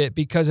missed it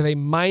because of a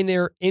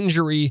minor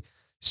injury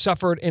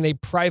suffered in a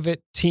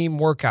private team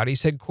workout. He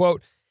said,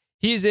 quote,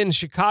 "He's in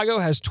Chicago,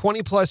 has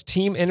 20-plus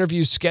team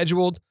interviews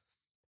scheduled.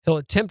 He'll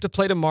attempt to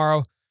play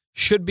tomorrow.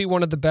 Should be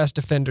one of the best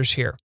defenders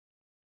here."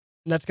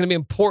 And that's going to be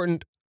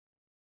important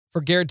for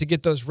Garrett to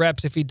get those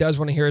reps if he does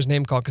want to hear his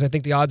name called, because I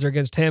think the odds are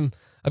against him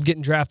of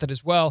getting drafted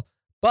as well.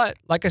 But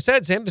like I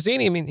said, Sam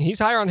Vecenie, I mean, he's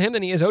higher on him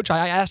than he is Ochai.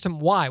 I asked him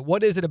why.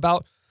 What is it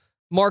about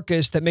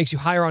Marcus that makes you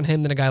higher on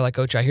him than a guy like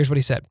Ochai? Here's what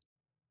he said.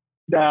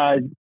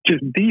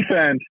 Just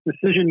defense,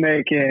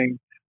 decision-making,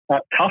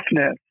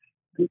 toughness,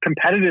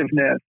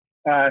 competitiveness.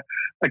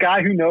 A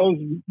guy who knows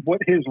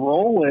what his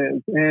role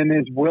is and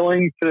is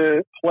willing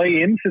to play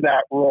into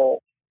that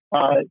role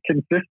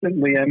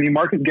consistently. I mean,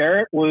 Marcus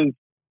Garrett was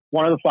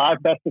one of the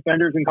 5 best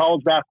defenders in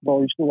college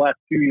basketball each of the last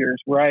 2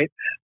 years, right?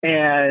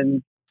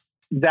 And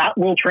that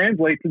will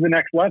translate to the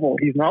next level.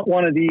 He's not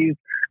one of these,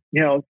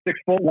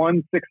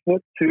 6'1",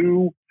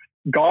 6'2"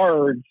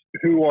 guards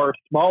who are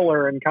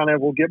smaller and kind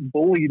of will get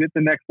bullied at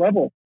the next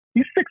level.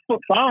 He's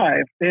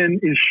 6'5" and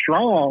is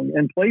strong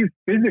and plays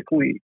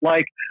physically.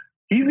 Like,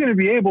 he's going to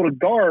be able to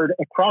guard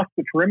across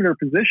the perimeter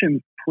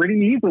positions pretty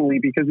easily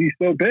because he's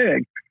so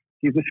big.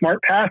 He's a smart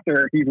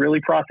passer. He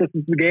really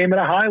processes the game at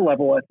a high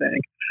level, I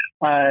think.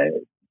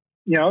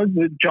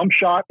 The jump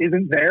shot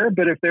isn't there,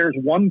 but if there's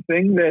one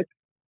thing that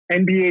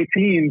NBA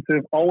teams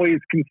have always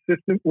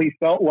consistently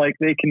felt like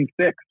they can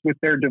fix with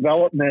their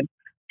development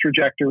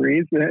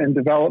trajectories and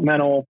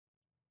developmental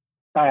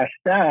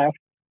staff,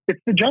 it's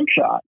the jump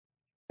shot.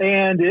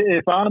 And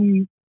if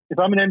I'm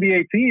an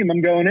NBA team,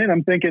 I'm going in,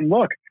 I'm thinking,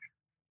 look,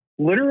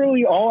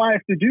 literally all I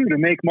have to do to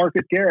make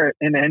Marcus Garrett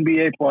an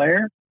NBA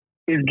player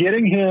is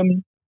getting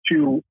him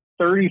to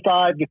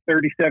 35 to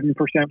 37%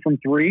 from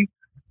three.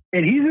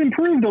 And he's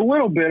improved a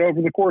little bit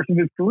over the course of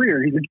his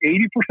career. He's an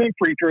 80%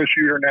 free throw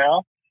shooter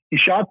now. He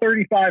shot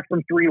 35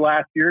 from three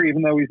last year,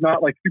 even though he's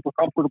not like super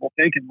comfortable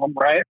taking them,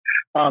 right?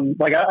 I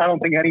don't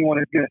think anyone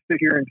is going to sit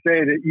here and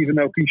say that even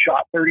though he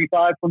shot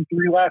 35 from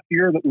three last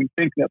year, that we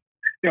think that,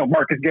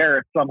 Marcus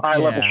Garrett's some high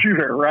level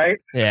shooter, right?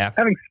 Yeah.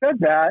 Having said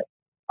that,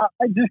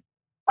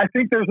 I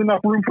think there's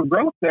enough room for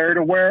growth there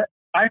to where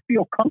I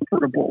feel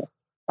comfortable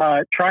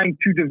trying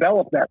to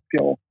develop that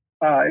skill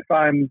if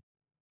I'm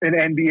an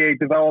NBA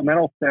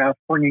developmental staff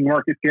bringing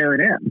Marcus Garrett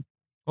in.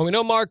 Well, we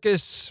know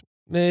Marcus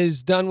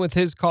is done with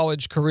his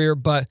college career,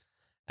 but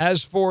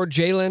as for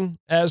Jalen,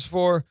 as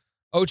for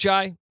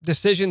Ochai,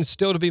 decisions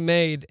still to be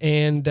made,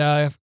 and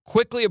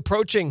quickly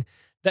approaching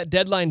that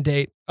deadline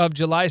date of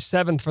July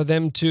 7th for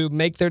them to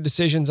make their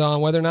decisions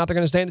on whether or not they're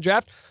going to stay in the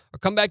draft or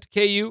come back to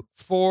KU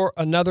for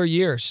another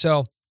year.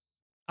 So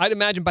I'd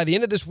imagine by the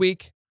end of this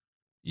week,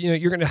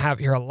 you're going to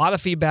hear a lot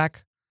of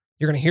feedback.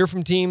 You're going to hear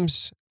from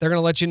teams. They're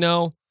going to let you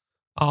know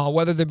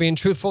whether they're being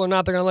truthful or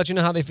not. They're going to let you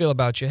know how they feel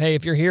about you. Hey,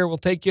 if you're here, we'll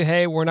take you.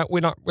 Hey, we're not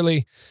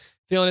really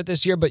feeling it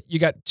this year, but you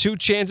got 2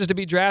 chances to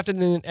be drafted,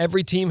 and then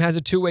every team has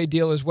a 2-way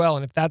deal as well.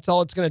 And if that's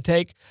all it's going to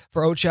take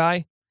for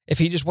Ochai, if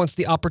he just wants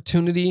the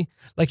opportunity,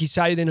 like he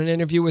cited in an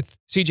interview with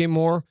CJ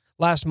Moore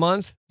last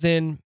month,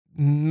 then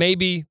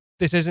maybe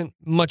this isn't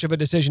much of a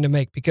decision to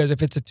make, because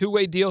if it's a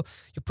 2-way deal,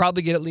 you'll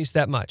probably get at least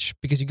that much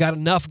because you got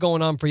enough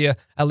going on for you,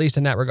 at least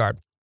in that regard.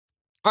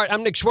 All right,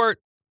 I'm Nick Schwerdt.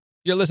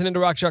 You're listening to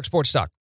Rock Chalk Sports Talk.